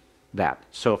underneath that.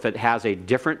 So if it has a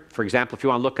different, for example, if you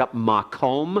want to look up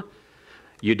Makom,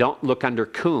 you don't look under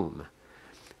Kum.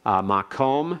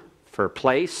 Makom for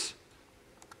place.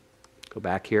 Go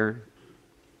back here.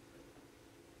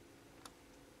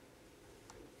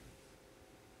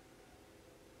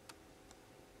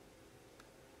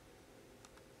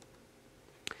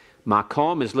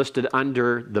 Makom is listed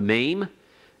under the MAME,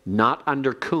 not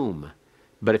under Kum.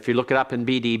 But if you look it up in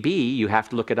BDB, you have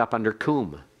to look it up under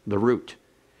Kum, the root.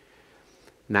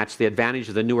 And that's the advantage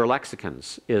of the newer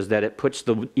lexicons, is that it puts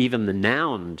even the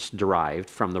nouns derived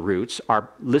from the roots are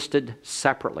listed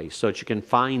separately so that you can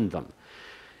find them.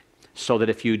 So that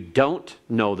if you don't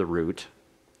know the root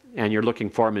and you're looking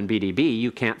for them in BDB,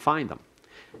 you can't find them.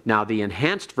 Now, the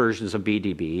enhanced versions of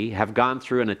BDB have gone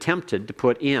through and attempted to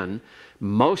put in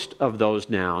most of those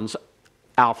nouns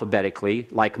alphabetically,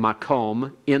 like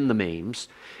Makom in the MAMES,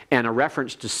 and a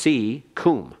reference to C,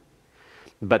 Kum.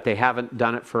 But they haven't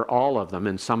done it for all of them,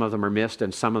 and some of them are missed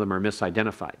and some of them are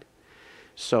misidentified.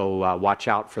 So watch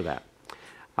out for that.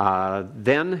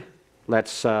 Then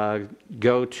let's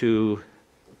go to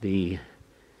the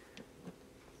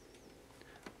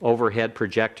overhead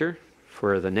projector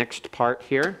for the next part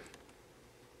here.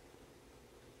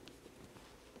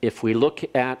 If we look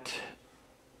at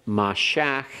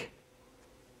Mashach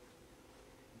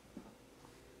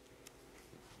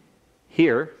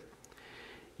here,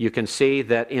 you can see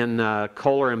that in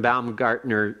Kohler and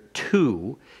Baumgartner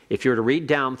 2, if you were to read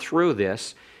down through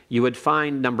this, you would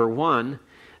find, number one,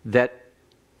 that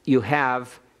you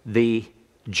have the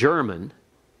German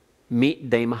mit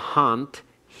dem Hand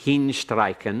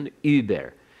hinstreichen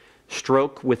über,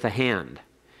 stroke with the hand.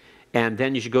 And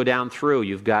then as you go down through,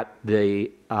 you've got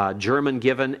the German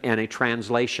given and a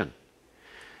translation.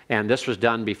 And this was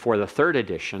done before the third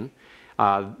edition.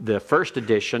 The first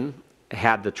edition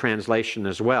had the translation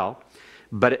as well,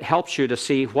 but it helps you to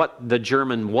see what the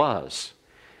German was.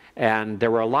 And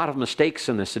there were a lot of mistakes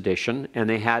in this edition, and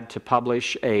they had to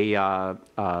publish a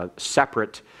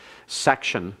separate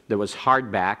section that was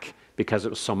hardback because it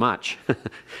was so much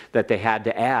that they had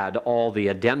to add all the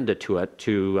addenda to it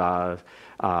to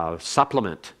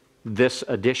supplement this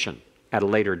edition at a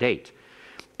later date.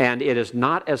 And it is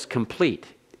not as complete.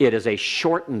 It is a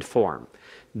shortened form.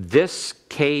 This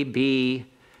KB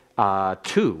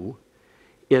 2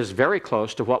 is very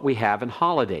close to what we have in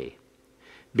Holiday,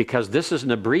 because this is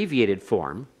an abbreviated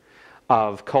form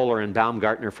of Kohler and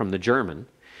Baumgartner from the German,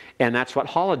 and that's what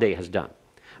Holiday has done.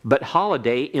 But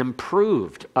Holiday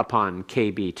improved upon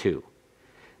KB2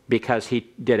 because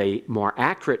he did a more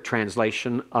accurate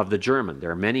translation of the German. There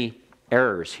are many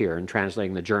errors here in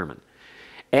translating the German.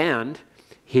 And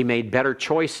he made better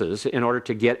choices in order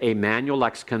to get a manual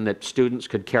lexicon that students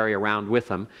could carry around with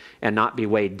them and not be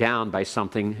weighed down by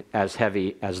something as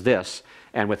heavy as this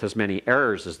and with as many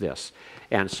errors as this.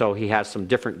 And so he has some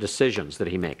different decisions that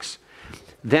he makes.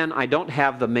 Then I don't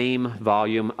have the MAME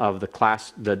volume of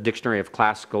the Dictionary of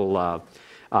Classical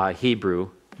Hebrew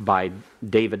by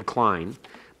David Klein,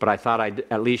 but I thought I'd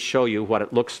at least show you what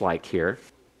it looks like here.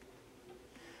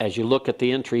 As you look at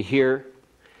the entry here,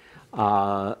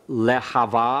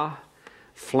 lehava,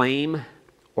 flame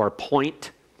or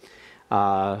point.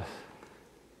 You've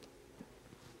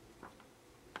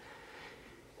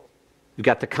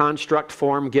got the construct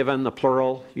form given, the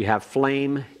plural. You have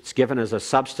flame. It's given as a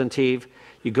substantive.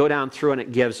 You go down through and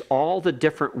it gives all the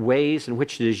different ways in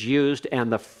which it is used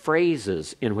and the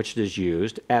phrases in which it is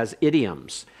used as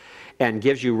idioms, and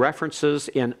gives you references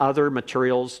in other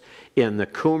materials. In the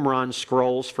Qumran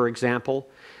scrolls, for example,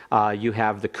 you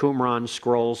have the Qumran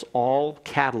scrolls all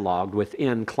cataloged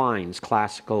within Klein's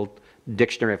Classical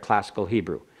Dictionary of Classical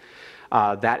Hebrew.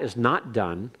 That is not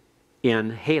done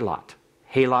in Halot.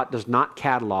 Halot does not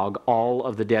catalog all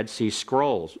of the Dead Sea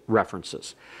Scrolls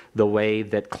references the way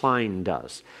that Klein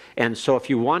does. And so if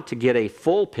you want to get a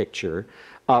full picture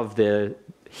of the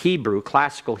Hebrew,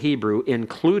 classical Hebrew,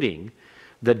 including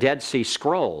the Dead Sea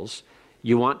Scrolls,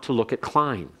 you want to look at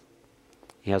Klein.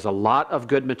 He has a lot of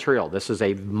good material. This is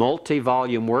a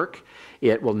multi-volume work.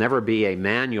 It will never be a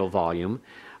manual volume.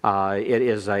 It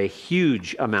is a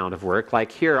huge amount of work.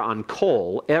 Like here on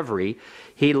kol,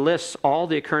 he lists all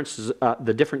the occurrences,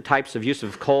 the different types of use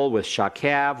of kol with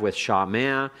shakav, with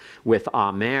shameh, with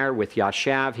amer, with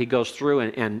yashav. He goes through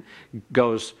and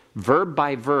goes verb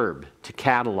by verb to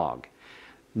catalog.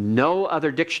 No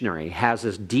other dictionary has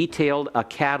as detailed a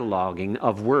cataloging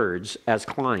of words as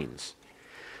Klein's.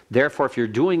 Therefore, if you're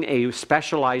doing a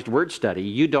specialized word study,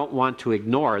 you don't want to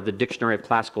ignore the Dictionary of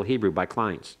Classical Hebrew by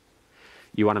Klein's.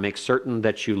 You want to make certain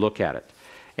that you look at it.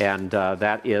 And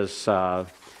that is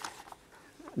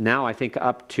now, I think,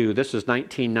 up to, this is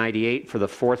 1998 for the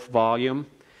 4th volume.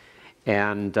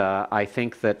 And I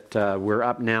think that we're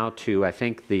up now to, I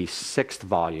think, the 6th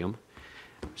volume,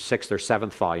 6th or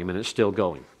 7th volume, and it's still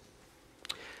going.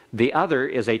 The other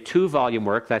is a 2-volume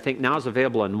work that I think now is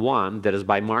available in one, that is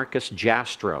by Marcus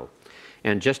Jastrow.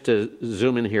 And just to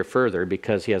zoom in here further,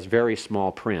 because he has very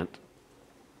small print.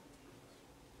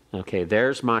 Okay,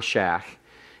 there's Mashach,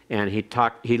 and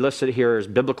he listed here as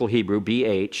Biblical Hebrew,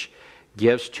 BH,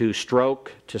 gives to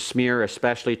stroke, to smear,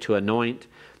 especially to anoint,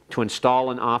 to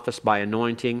install an office by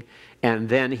anointing, and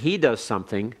then he does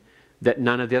something that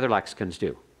none of the other lexicons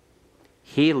do.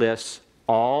 He lists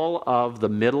all of the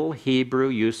Middle Hebrew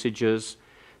usages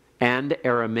and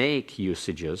Aramaic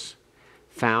usages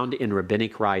found in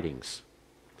rabbinic writings.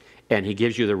 And he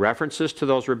gives you the references to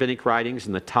those rabbinic writings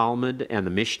in the Talmud and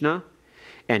the Mishnah,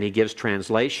 and he gives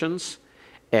translations,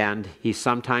 and he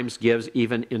sometimes gives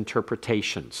even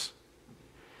interpretations.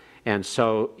 And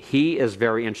so he is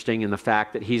very interesting in the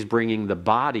fact that he's bringing the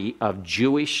body of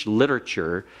Jewish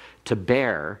literature to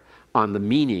bear on the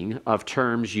meaning of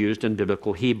terms used in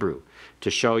biblical Hebrew, to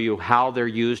show you how they're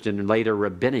used in later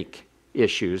rabbinic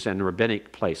issues and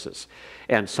rabbinic places.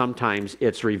 And sometimes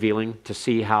it's revealing to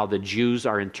see how the Jews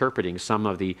are interpreting some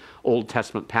of the Old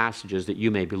Testament passages that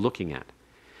you may be looking at.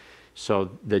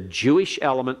 So the Jewish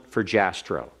element for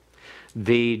Jastrow,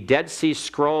 the Dead Sea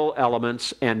Scroll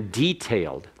elements and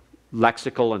detailed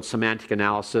lexical and semantic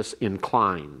analysis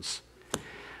inclines.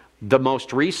 The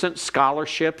most recent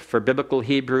scholarship for biblical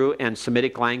Hebrew and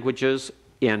Semitic languages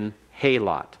in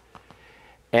Halot.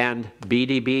 And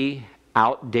BDB,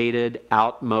 outdated,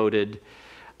 outmoded,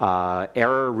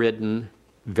 error-ridden,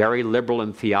 very liberal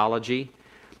in theology.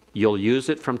 You'll use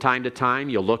it from time to time,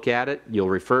 you'll look at it, you'll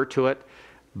refer to it,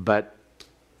 but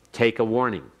take a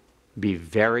warning. Be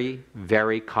very,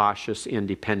 very cautious in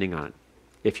depending on it.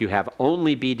 If you have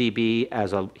only BDB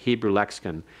as a Hebrew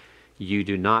lexicon, you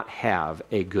do not have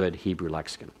a good Hebrew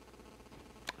lexicon.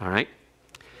 All right?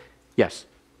 Yes?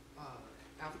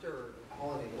 After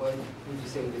holiday, what would you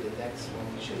say would be the next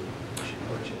one we should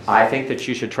purchase? I think that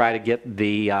you should try to get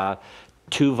the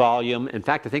 2-volume. In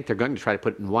fact, I think they're going to try to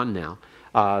put it in one now.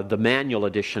 The manual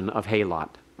edition of Halot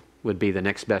would be the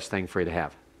next best thing for you to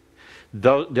have.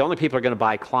 The only people who are going to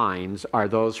buy Klein's are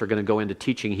those who are going to go into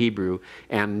teaching Hebrew,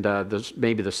 and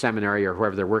maybe the seminary or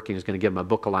whoever they're working is going to give them a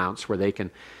book allowance where they can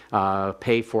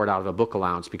pay for it out of a book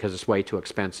allowance, because it's way too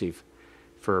expensive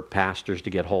for pastors to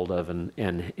get hold of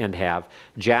and have.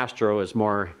 Jastrow is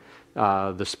more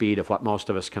the speed of what most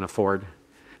of us can afford.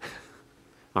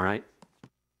 All right?